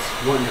how that's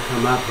wanting to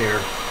come up here.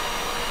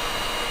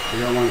 You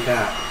don't want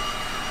that.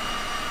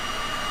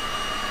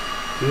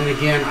 And then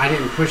again, I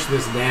didn't push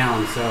this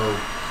down, so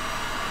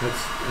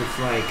it's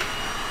like,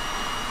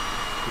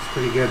 it's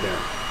pretty good there.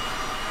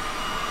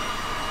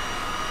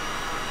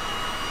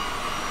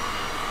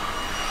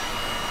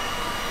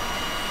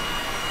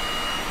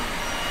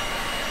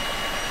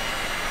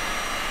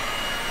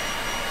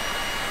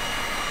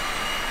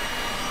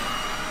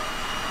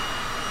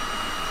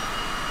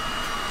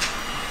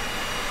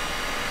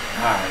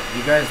 Alright,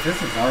 you guys, this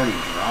is already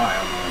dry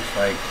almost,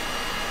 like.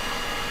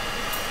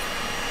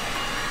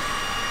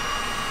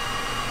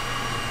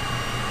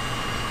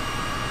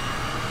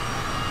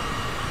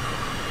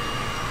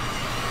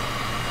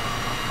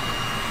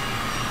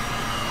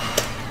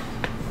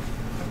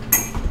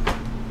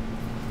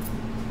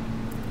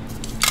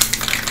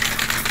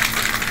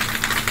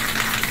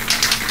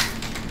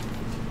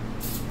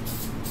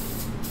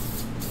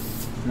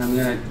 And I'm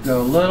going to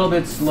go a little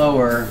bit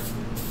slower.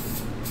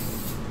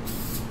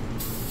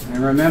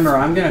 And remember,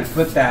 I'm going to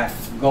put that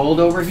gold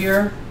over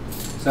here.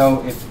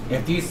 So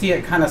if you see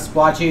it kind of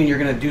splotchy and you're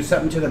going to do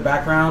something to the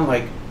background,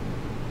 like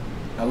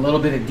a little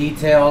bit of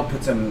detail,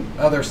 put some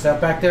other stuff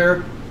back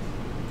there,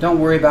 don't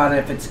worry about it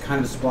if it's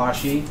kind of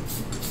splotchy.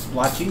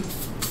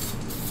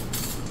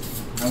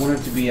 I want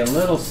it to be a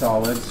little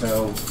solid,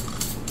 so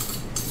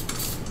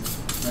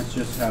that's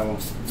just how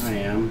I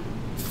am.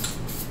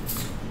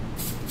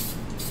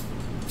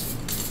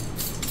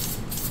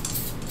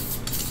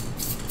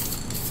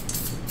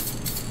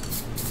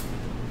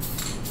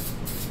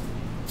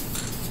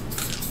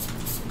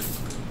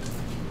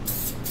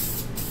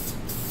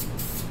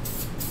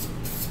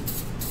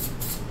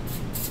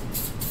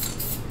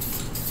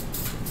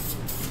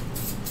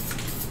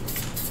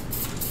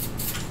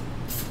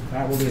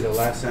 That will be the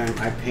last time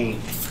I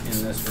paint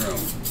in this room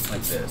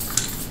like this.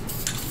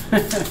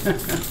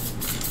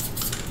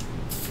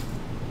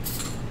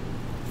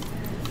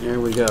 There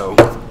we go.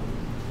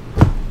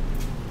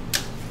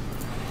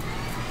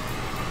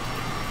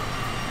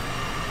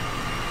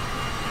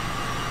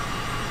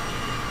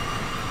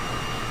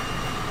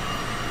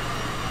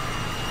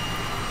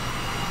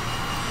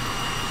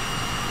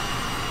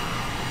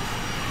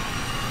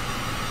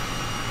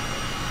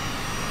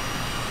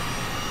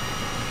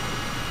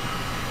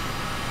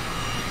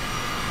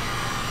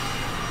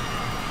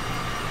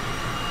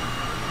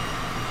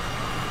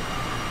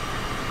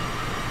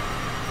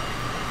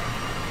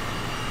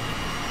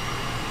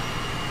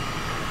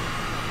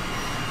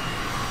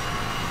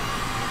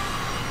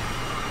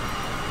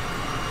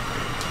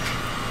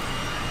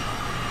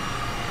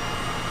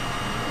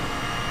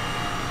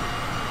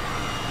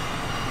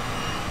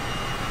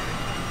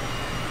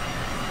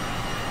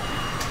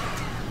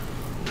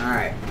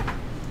 Alright,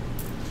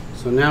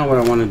 so now what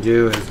I want to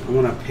do is I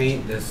want to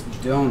paint this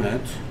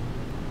donut.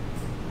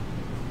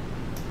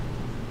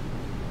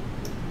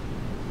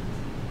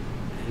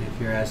 And if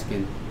you're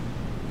asking,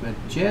 but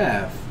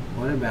Jeff,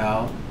 what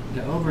about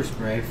the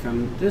overspray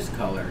from this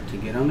color to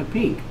get on the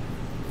pink?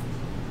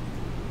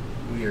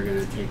 We are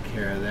going to take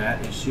care of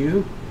that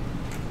issue.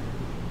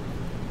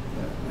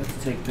 But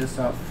let's take this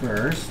off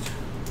first.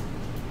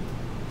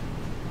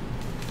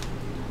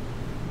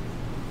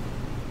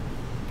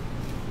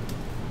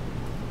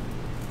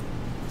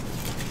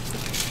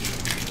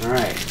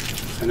 Alright,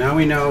 so now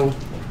we know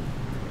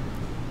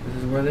this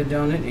is where the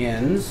donut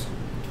ends.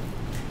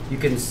 You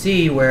can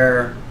see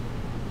where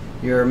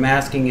your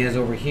masking is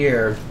over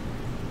here.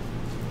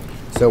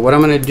 So what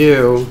I'm going to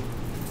do,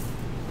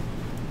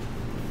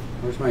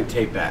 where's my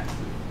tape at?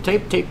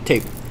 Tape, tape,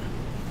 tape.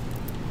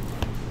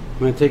 I'm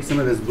going to take some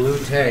of this blue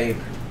tape.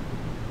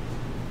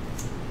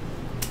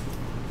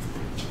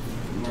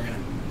 And we're going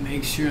to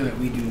make sure that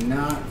we do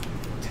not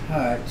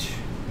touch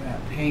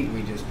that paint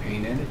we just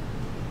painted.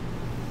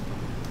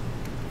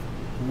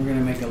 We're going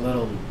to make a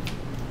little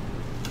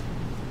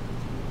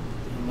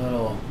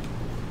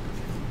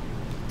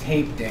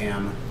tape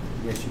dam,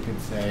 I guess you could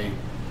say.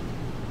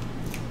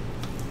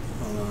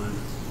 Hold on.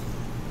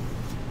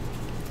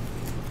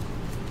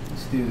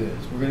 Let's do this.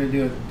 We're going to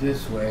do it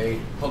this way.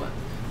 Hold on.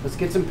 Let's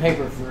get some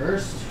paper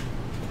first.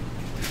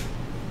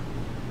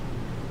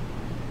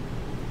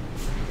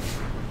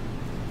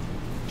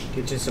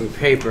 Get you some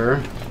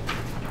paper.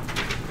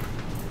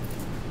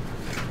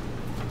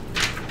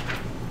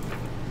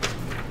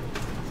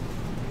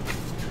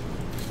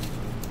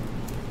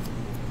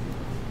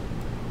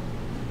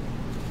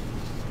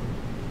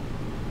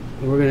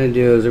 What we're going to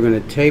do is we're going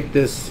to tape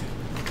this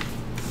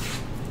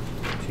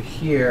to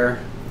here.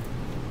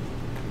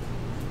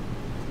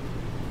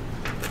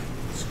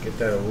 Let's get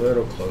that a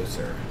little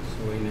closer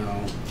so we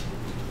know.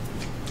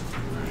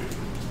 Right.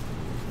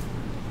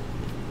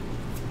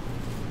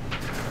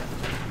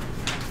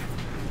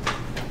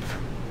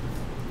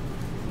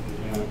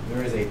 Yeah,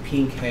 there is a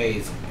pink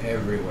haze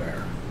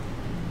everywhere.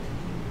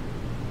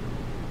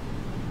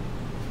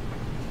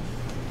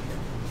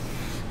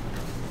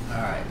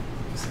 Alright.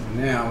 So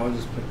now we'll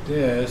just put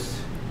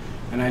this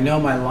And I know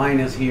my line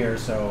is here,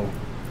 so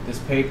this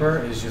paper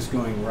is just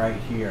going right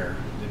here.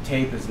 The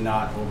tape is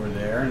not over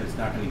there, and it's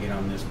not going to get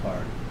on this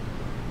part.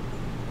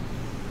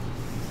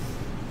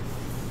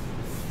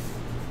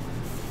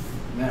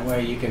 And that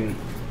way you can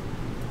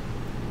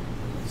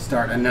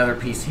start another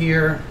piece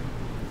here.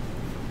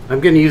 I'm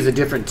going to use a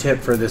different tip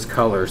for this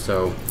color,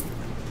 so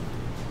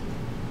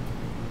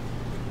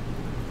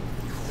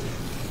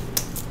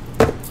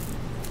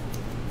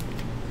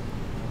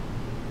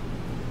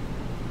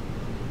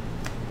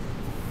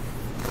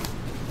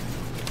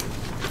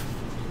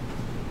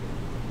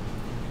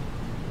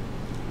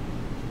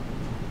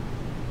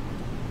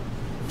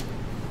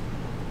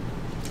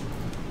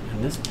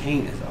this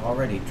paint is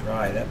already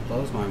dry. That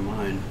blows my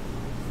mind.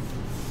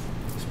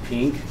 It's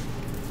pink.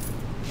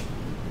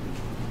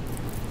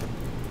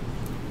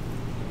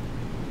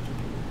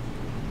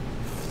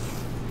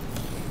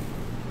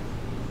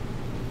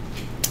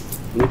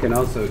 You can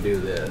also do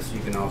this.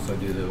 You can also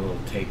do the little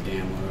tape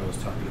dam what I was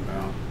talking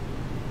about.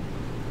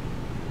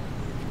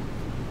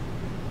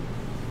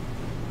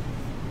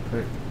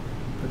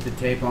 Put the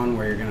tape on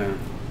where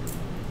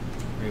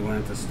you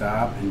want it to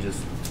stop, and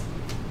just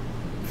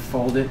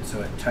fold it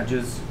so it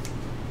touches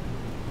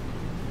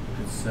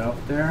itself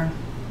there.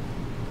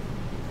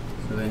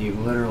 So then you've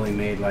literally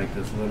made like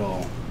this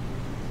little,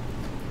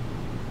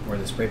 where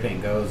the spray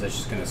paint goes, it's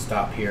just going to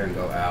stop here and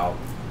go out.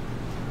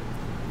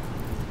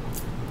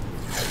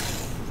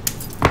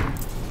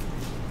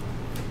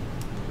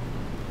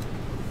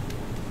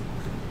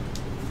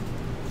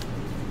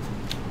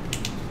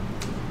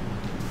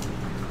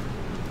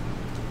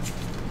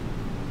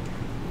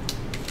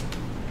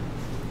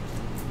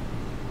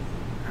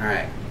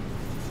 Alright.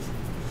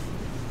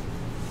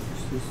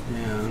 This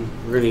down.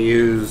 We're going to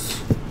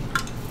use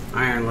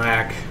iron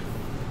lac.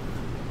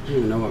 I don't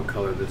even know what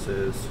color this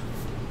is.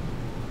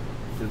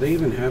 Do they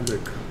even have the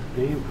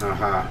name?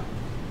 Aha.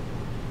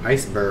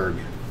 Iceberg.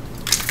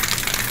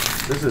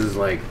 This is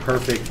like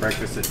perfect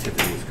Breakfast at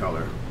Tiffany's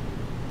color.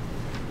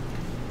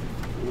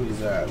 What is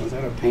that? Was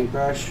that a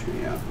paintbrush?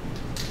 Yeah.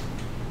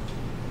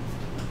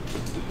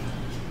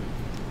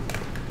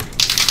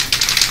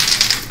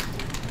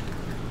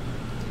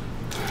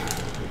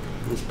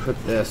 Let's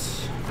put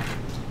this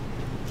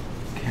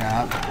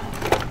cap.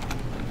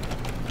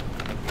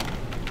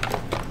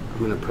 I'm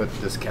going to put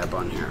this cap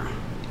on here.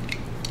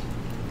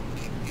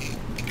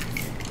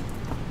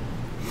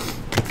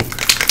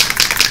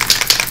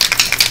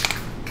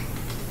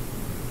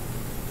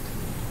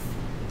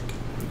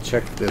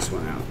 Check this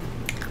one out.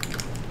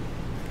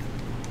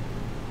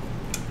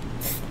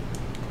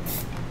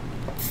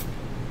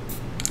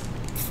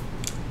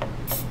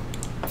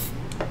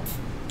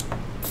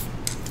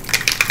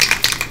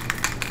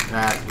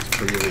 That is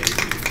pretty amazing.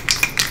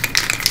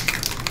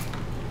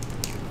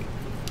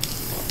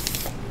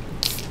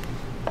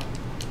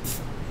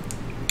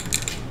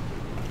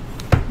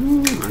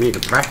 I need to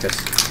practice.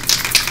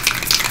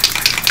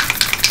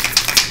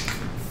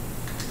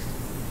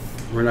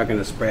 We're not going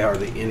to spray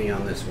hardly any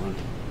on this one.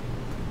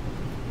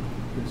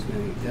 It's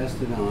going to be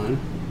dusted on.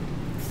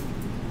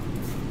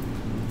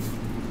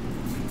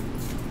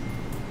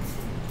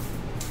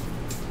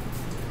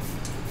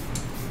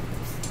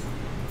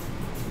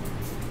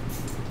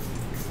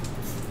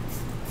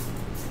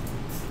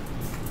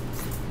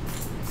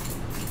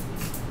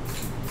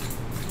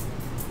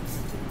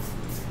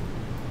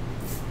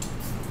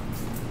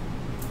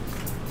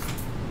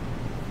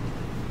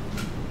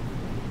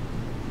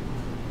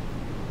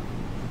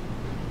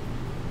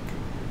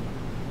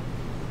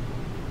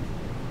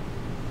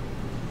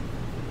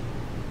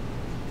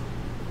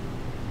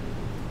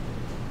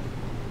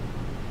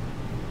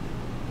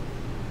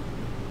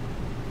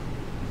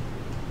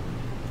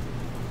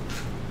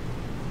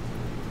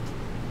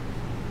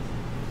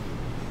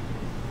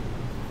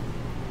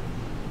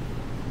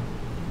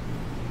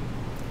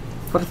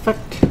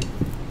 Perfect.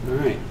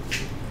 Alright.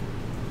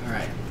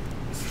 Alright.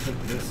 Let's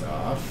take this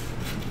off.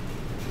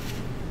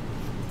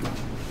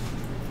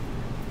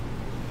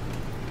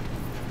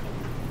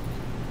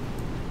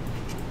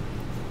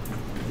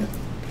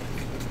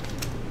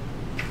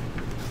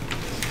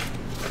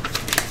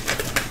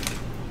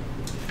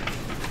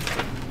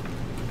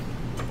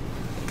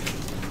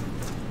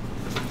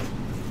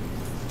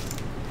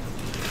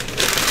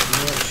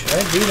 Should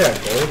I do that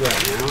gold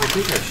right now? I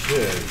think I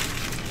should.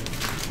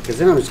 Because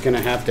then I'm just going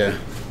to have to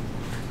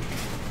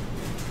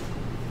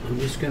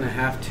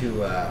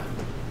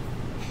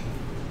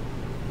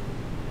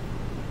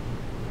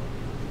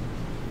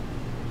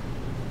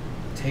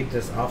tape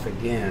this off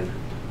again.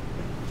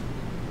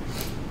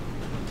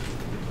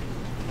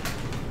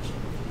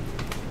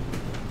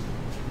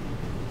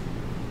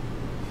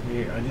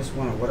 See,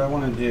 what I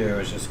want to do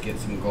is just get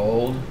some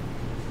gold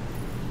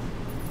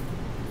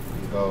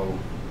and go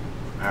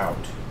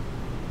out.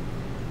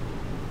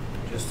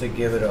 Just to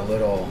give it a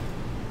little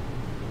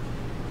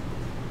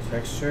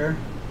texture.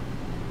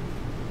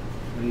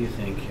 What do you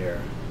think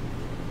here?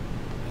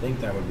 I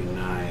think that would be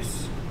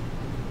nice.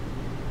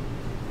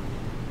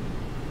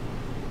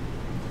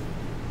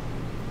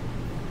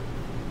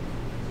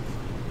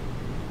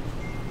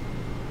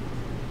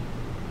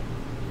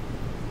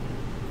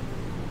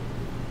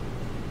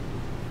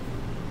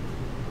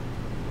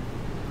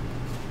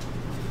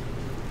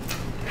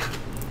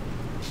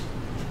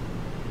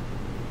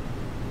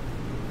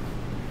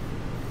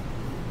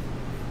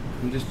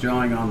 I'm just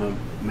drawing on the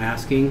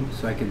masking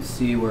so I can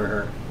see where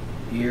her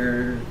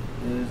ear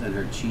is and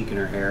her cheek and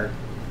her hair,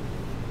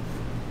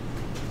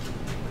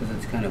 because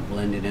it's kind of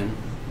blended in.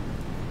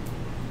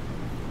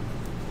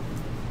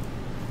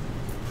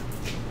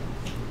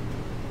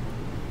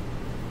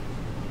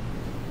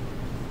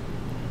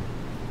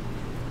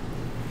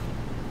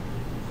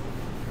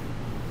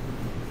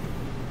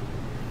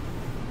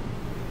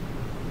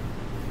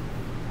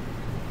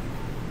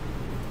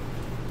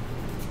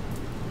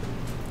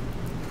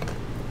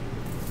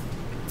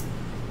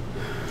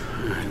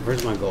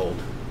 Where's my gold?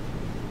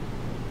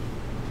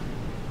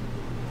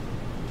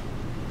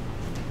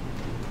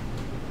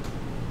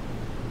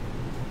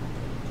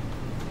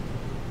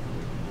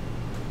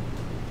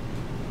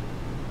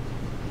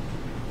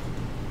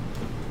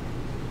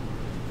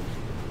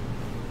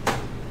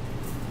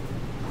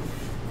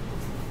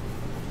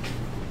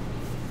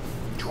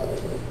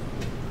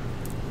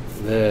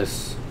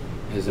 This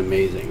is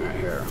amazing right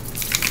here.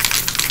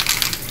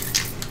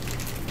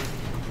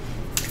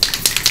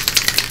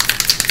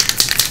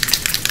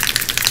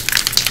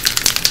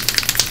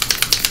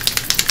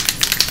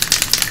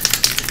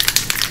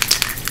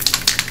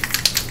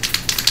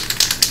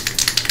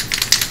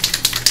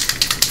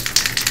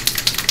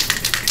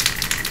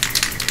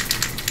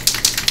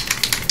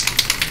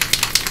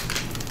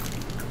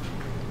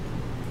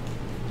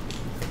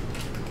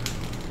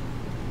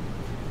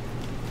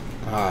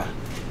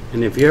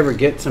 And if you ever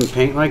get some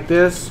paint like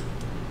this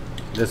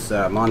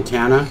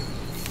Montana,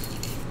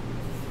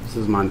 this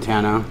is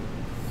Montana,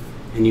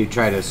 and you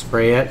try to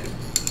spray it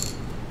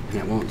and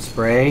it won't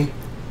spray,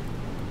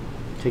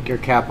 take your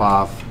cap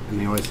off, and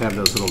they always have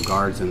those little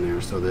guards in there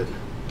so that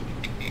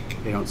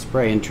they don't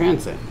spray in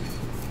transit.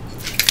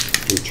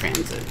 In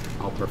transit,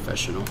 all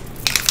professional.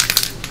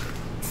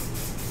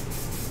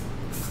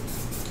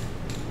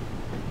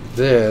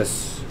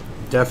 This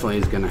definitely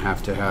is going to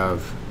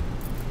have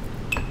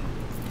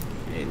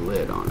a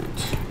lid on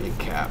it, a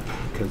cap,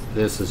 because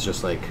this is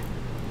just like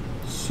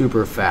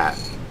super fat.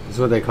 This is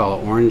what they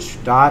call an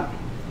orange dot.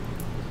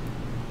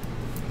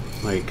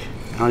 Like,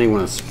 I don't even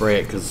want to spray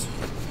it because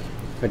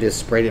I just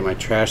sprayed it in my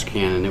trash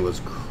can and it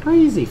was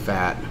crazy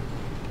fat.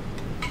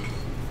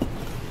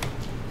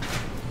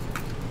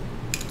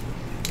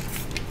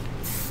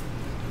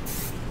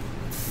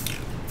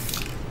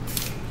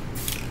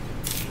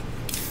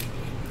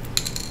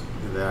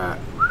 Look at that.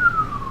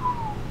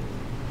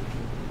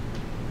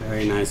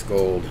 Very nice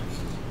gold.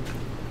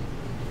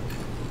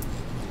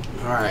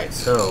 Alright,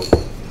 so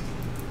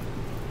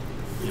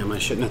I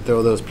shouldn't have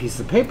thrown those pieces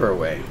of paper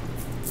away.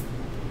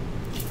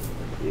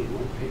 Need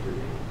more paper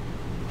now.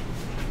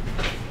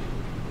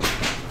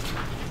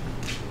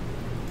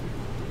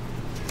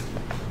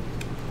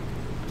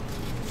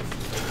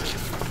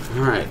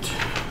 Alright.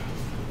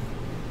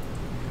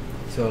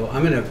 So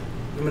I'm gonna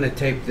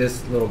tape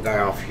this little guy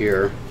off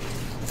here.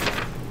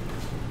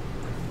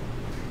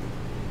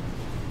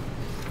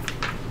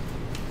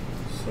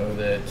 So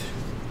that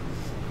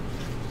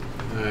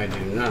I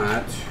do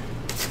not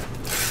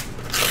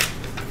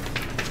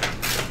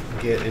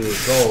get any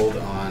gold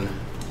on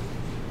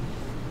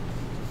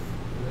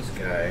this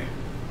guy.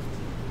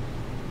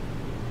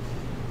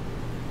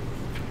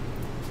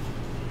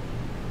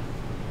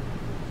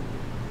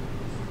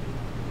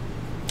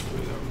 There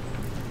we go.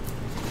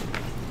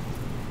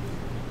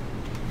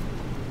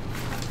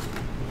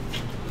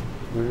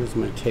 Where's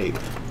my tape?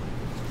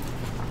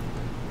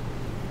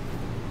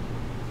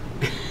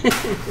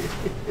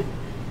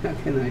 How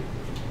can I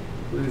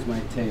lose my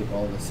tape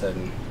all of a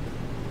sudden?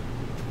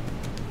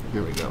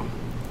 Here we go.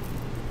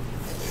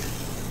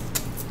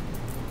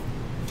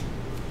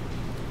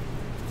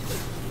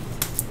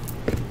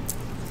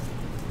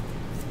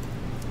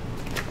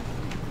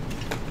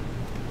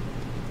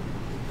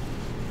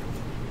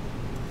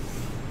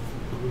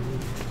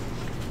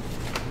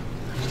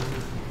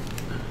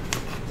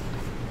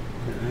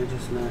 Did I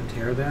just not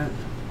tear that?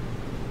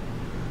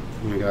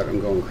 Oh my god, I'm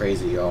going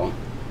crazy, y'all.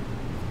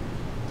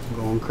 I'm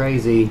going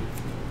crazy.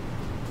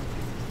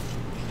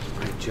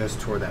 I just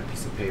tore that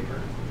piece of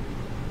paper.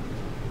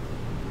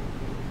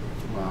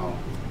 Wow.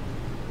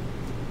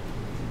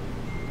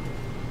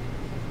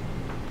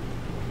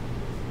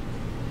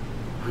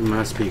 I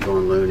must be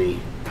going loony.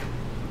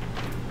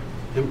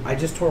 I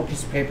just tore a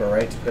piece of paper,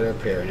 right, to put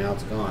up here, and now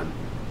it's gone.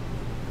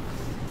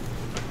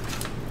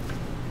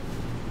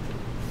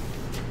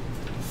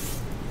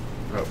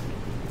 Oh.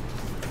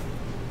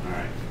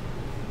 Alright.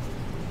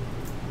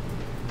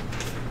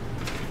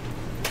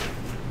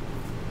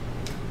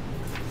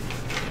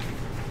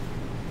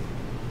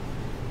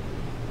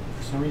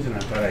 For some reason I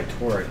thought I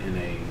tore it in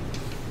a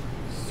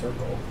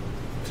circle.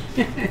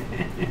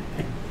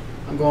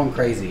 I'm going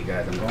crazy, you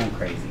guys. I'm going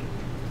crazy.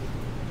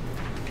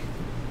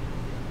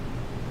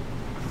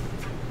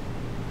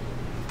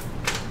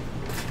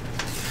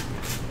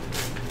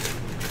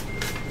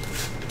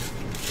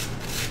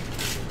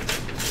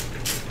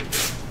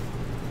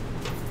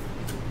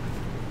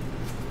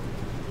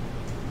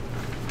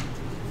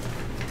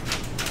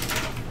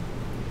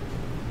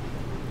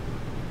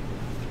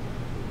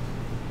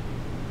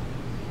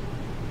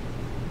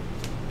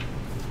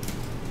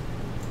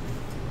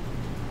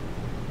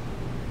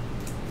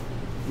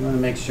 You want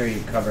to make sure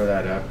you cover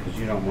that up because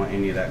you don't want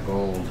any of that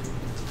gold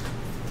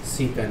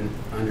seeping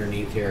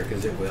underneath here,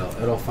 because it will.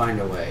 It'll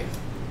find a way.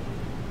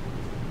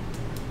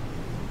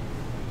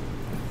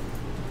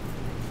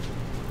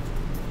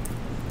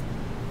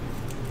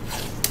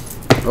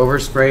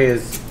 Overspray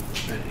is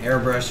an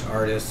airbrush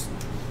artist's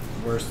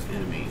worst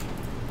enemy.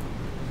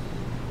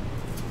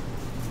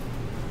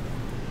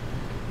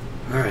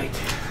 Alright,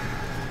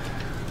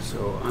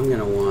 so I'm going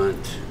to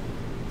want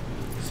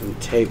some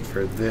tape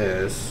for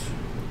this.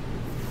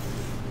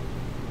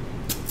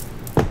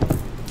 So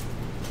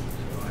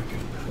I can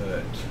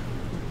put...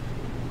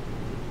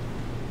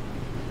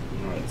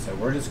 Alright, so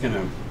we're just going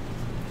to... I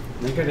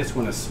think I just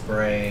want to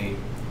spray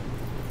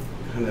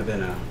kind of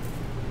in a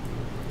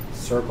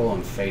circle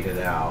and fade it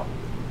out.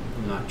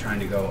 I'm not trying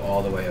to go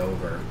all the way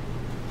over.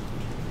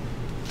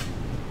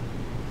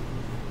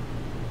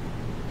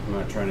 I'm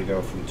not trying to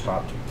go from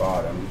top to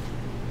bottom.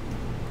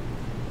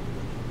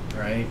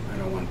 Right? I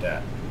don't want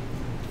that.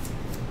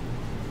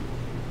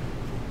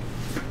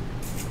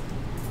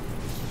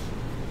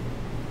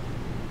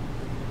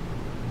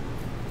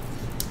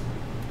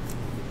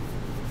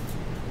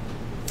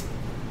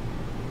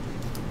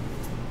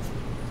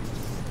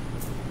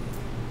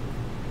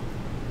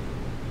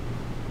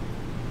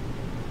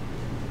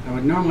 I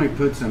would normally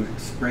put some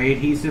spray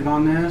adhesive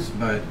on this,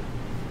 but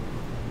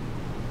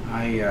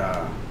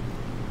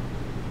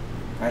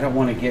I don't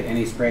want to get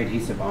any spray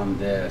adhesive on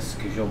this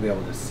because you'll be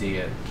able to see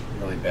it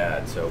really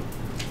bad. So,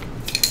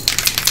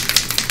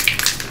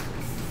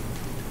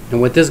 and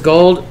with this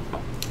gold,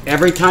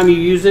 every time you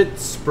use it,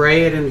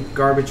 spray it in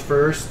garbage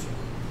first,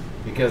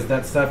 because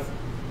that stuff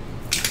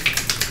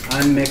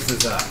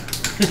unmixes up.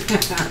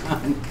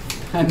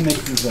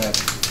 Unmixes up.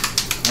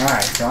 All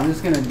right, so I'm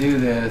just gonna do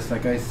this,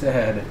 like I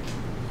said.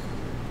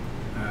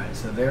 All right,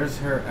 so there's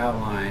her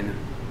outline,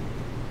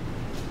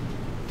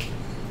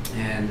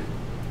 and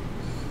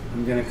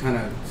I'm going to kind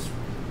of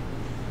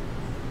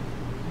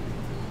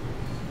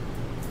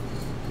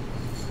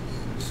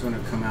just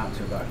want to come out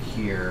to about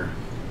here.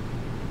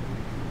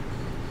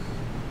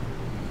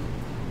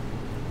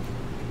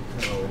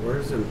 So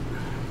where's it?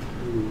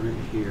 Right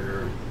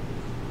here.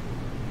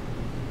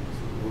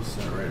 So we'll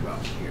start right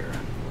about here.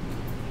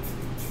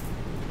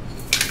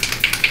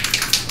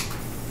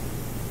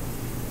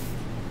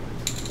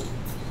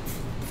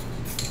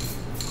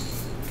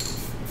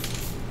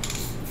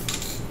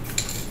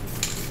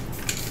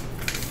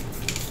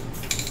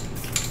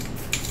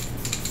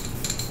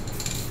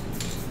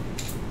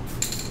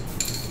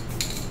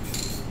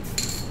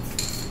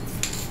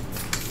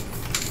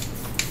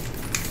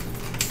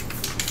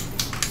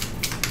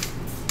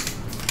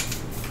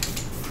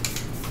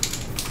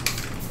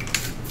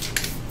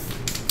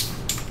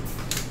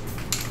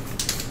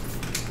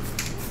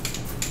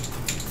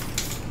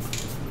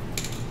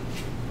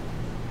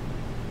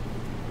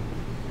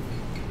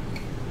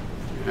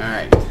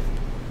 Alright. Is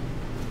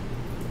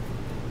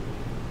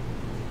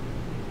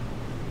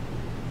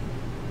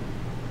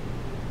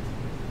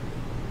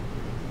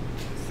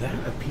that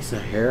a piece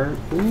of hair?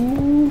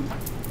 Ooh.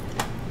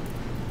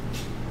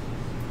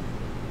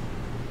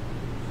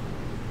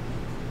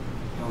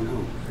 Oh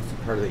no, that's a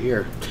part of the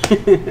ear.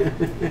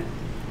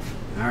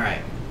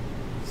 Alright.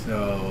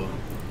 So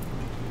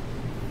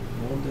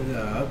hold it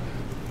up.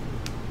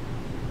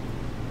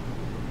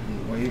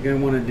 And what you're going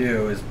to want to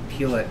do is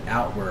peel it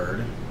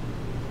outward,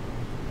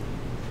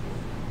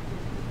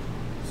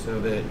 so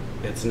that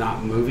it's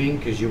not moving,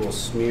 because you will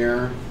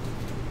smear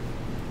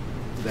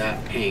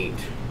that paint.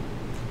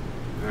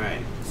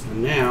 Alright, so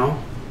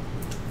now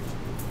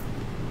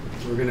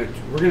we're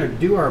gonna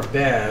do our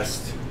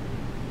best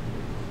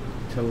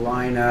to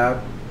line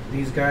up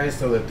these guys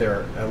so that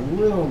they're a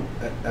little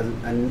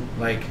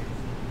like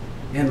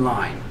in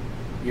line.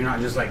 You're not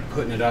just like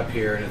putting it up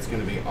here and it's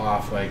gonna be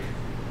off like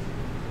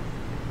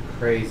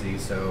crazy.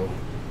 So,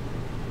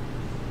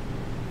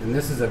 and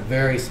this is a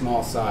very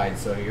small side,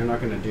 so you're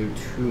not going to do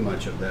too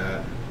much of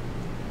that.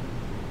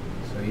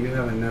 So you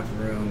have enough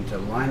room to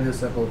line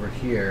this up over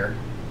here,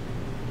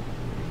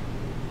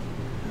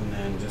 and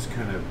then just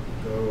kind of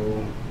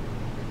go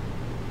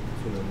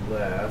to the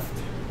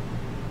left.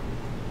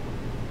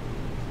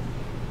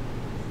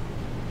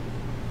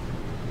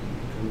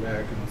 Come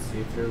back and see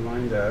if they're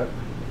lined up.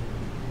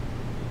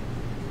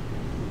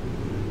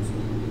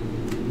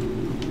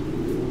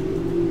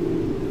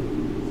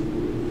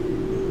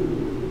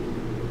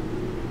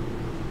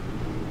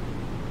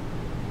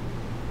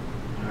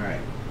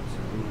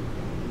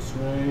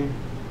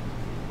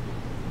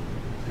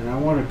 And I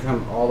want to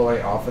come all the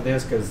way off of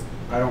this because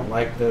I don't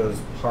like those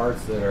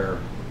parts that are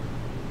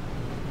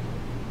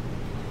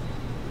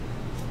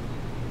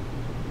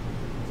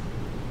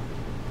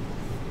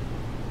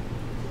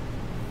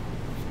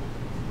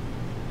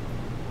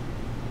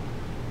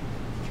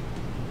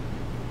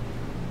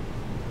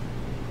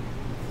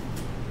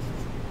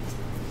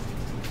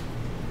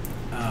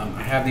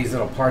I have these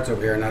little parts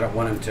over here and I don't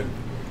want them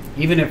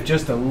to, even if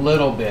just a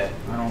little bit,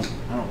 I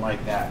don't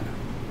like that.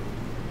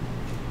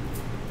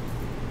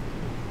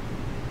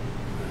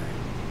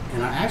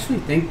 And I actually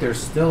think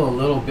there's still a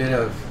little bit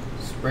of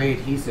spray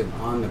adhesive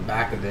on the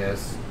back of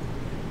this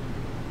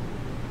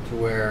to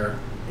where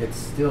it's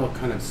still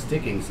kind of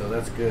sticking, so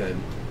that's good.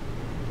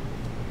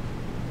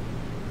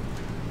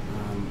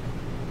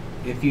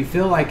 If you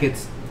feel like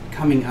it's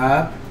coming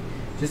up,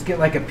 just get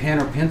like a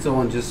pen or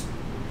pencil and just,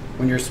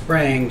 when you're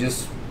spraying,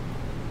 just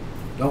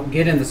don't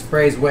get in the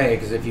spray's way,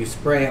 because if you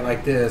spray it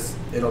like this,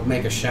 it'll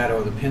make a shadow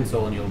of the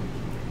pencil and you'll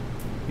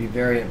be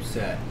very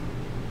upset.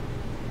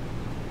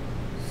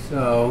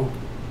 So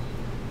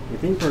I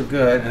think we're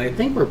good, and I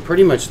think we're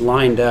pretty much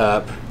lined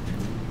up.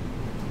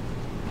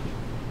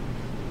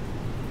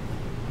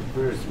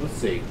 Let's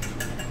see.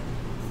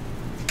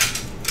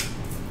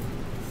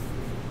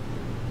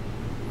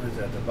 What is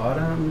that, the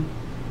bottom?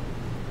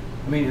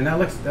 I mean, and that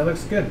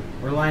looks good.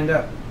 We're lined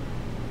up.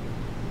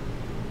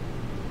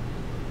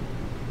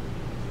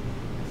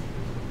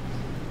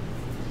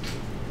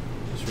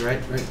 Just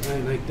right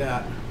like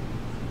that.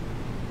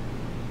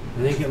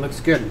 I think it looks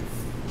good.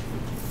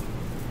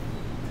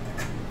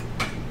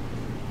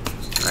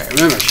 All right,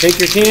 remember, shake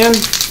your can,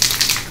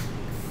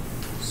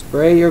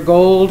 spray your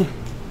gold.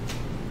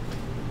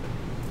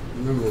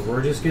 Remember,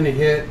 we're just gonna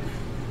hit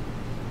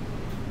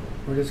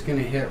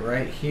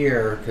right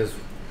here, because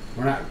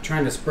we're not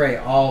trying to spray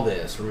all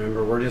this.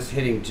 Remember, we're just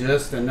hitting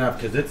just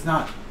enough, because it's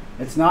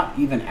not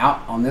even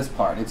out on this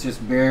part. It's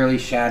just barely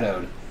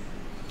shadowed.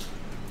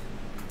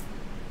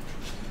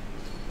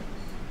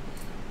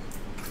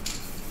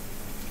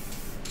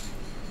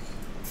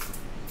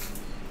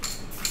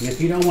 And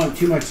if you don't want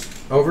too much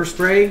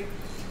overspray,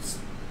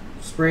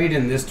 spray it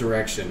in this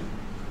direction.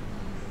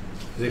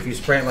 Because if you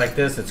spray it like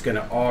this, it's going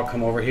to all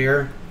come over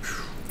here.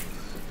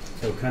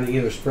 So kind of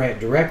either spray it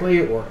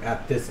directly or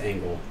at this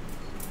angle.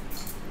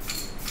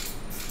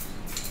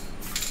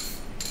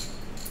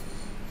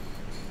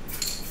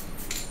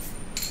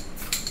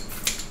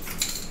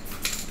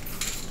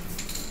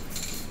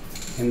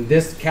 And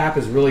this cap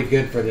is really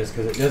good for this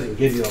because it doesn't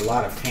give you a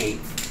lot of paint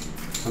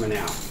coming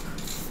out.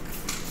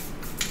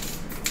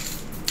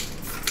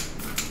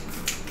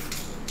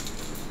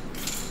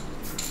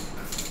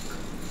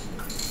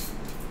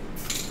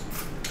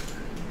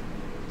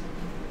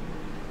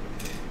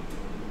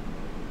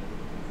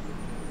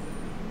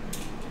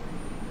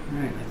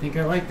 Alright, I think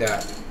I like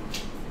that.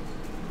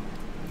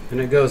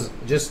 And it goes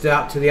just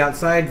out to the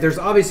outside. There's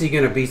obviously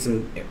going to be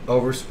some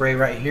overspray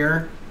right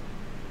here,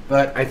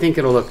 but I think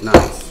it'll look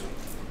nice.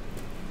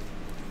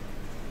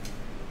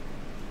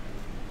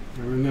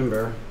 Now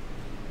remember,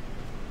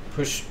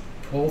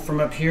 pull from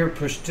up here,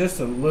 push just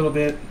a little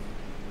bit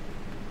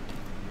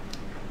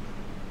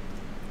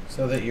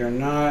so that you're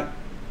not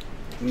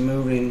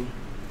moving.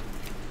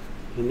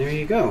 And there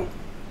you go.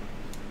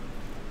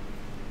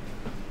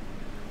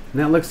 And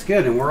that looks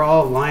good, and we're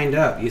all lined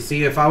up. You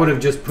see, if I would have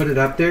just put it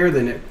up there,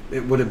 then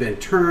it would have been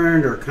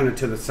turned or kind of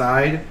to the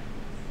side.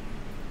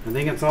 I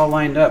think it's all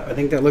lined up. I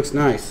think that looks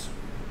nice.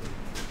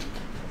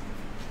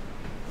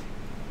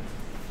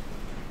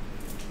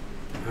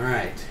 All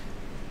right.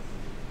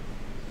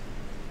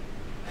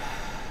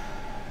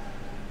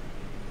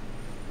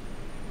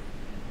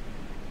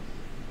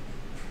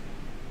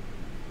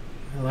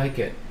 I like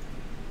it.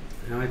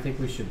 Now I think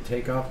we should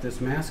take off this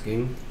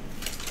masking.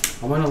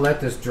 I want to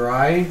let this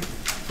dry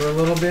for a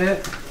little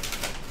bit,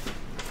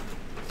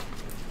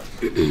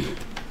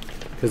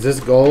 because this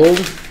gold,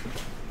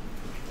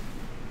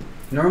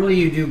 normally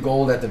you do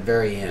gold at the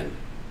very end,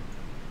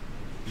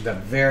 the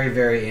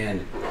very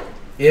end,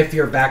 if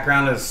your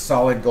background is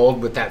solid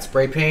gold with that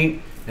spray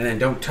paint, and then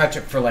don't touch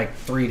it for like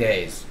 3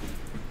 days.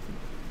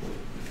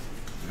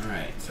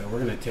 Alright, so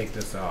we're going to take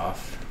this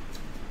off.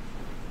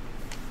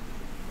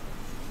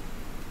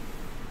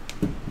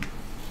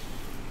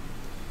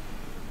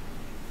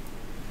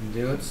 And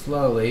do it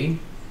slowly.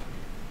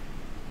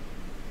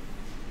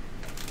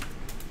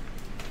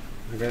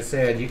 Like I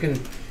said, you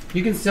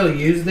can still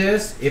use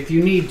this if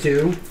you need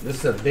to.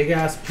 This is a big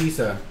ass piece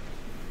of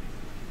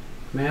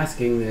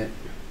masking that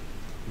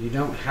you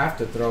don't have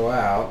to throw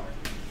out.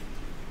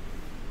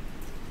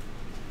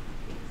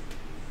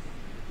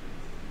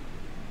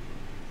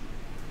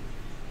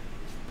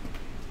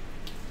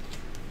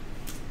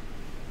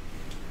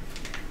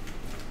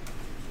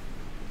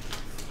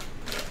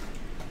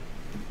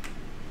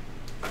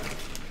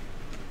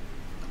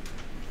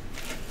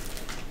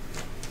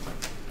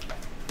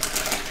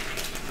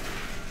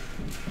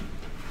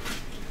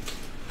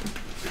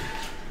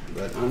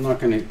 But I'm not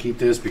going to keep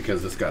this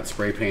because it's got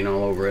spray paint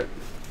all over it.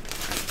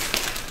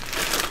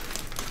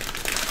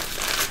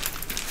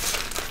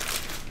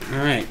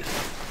 Alright.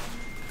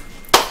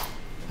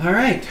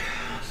 Alright.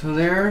 So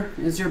there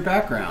is your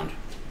background.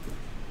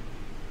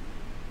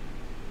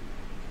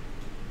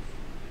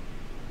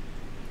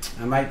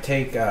 I might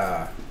take,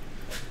 I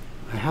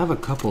have a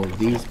couple of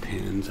these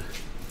pens. It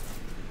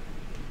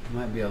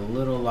might be a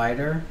little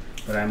lighter,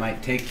 but I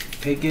might take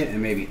it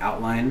and maybe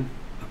outline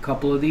a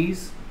couple of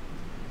these.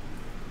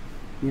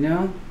 You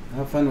know,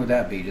 how fun would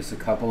that be? Just a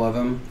couple of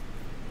them.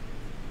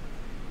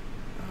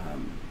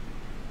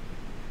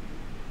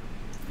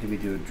 Maybe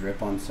do a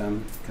drip on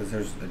some, because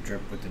there's a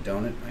drip with the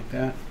donut like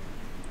that.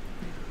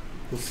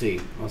 We'll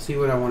see. I'll see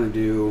what I want to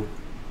do.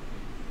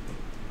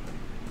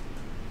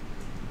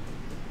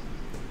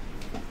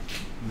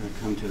 I'm going to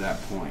come to that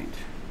point.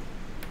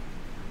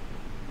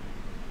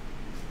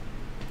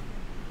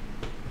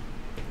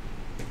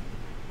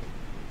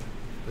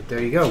 But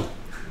there you go.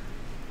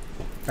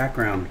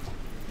 Background.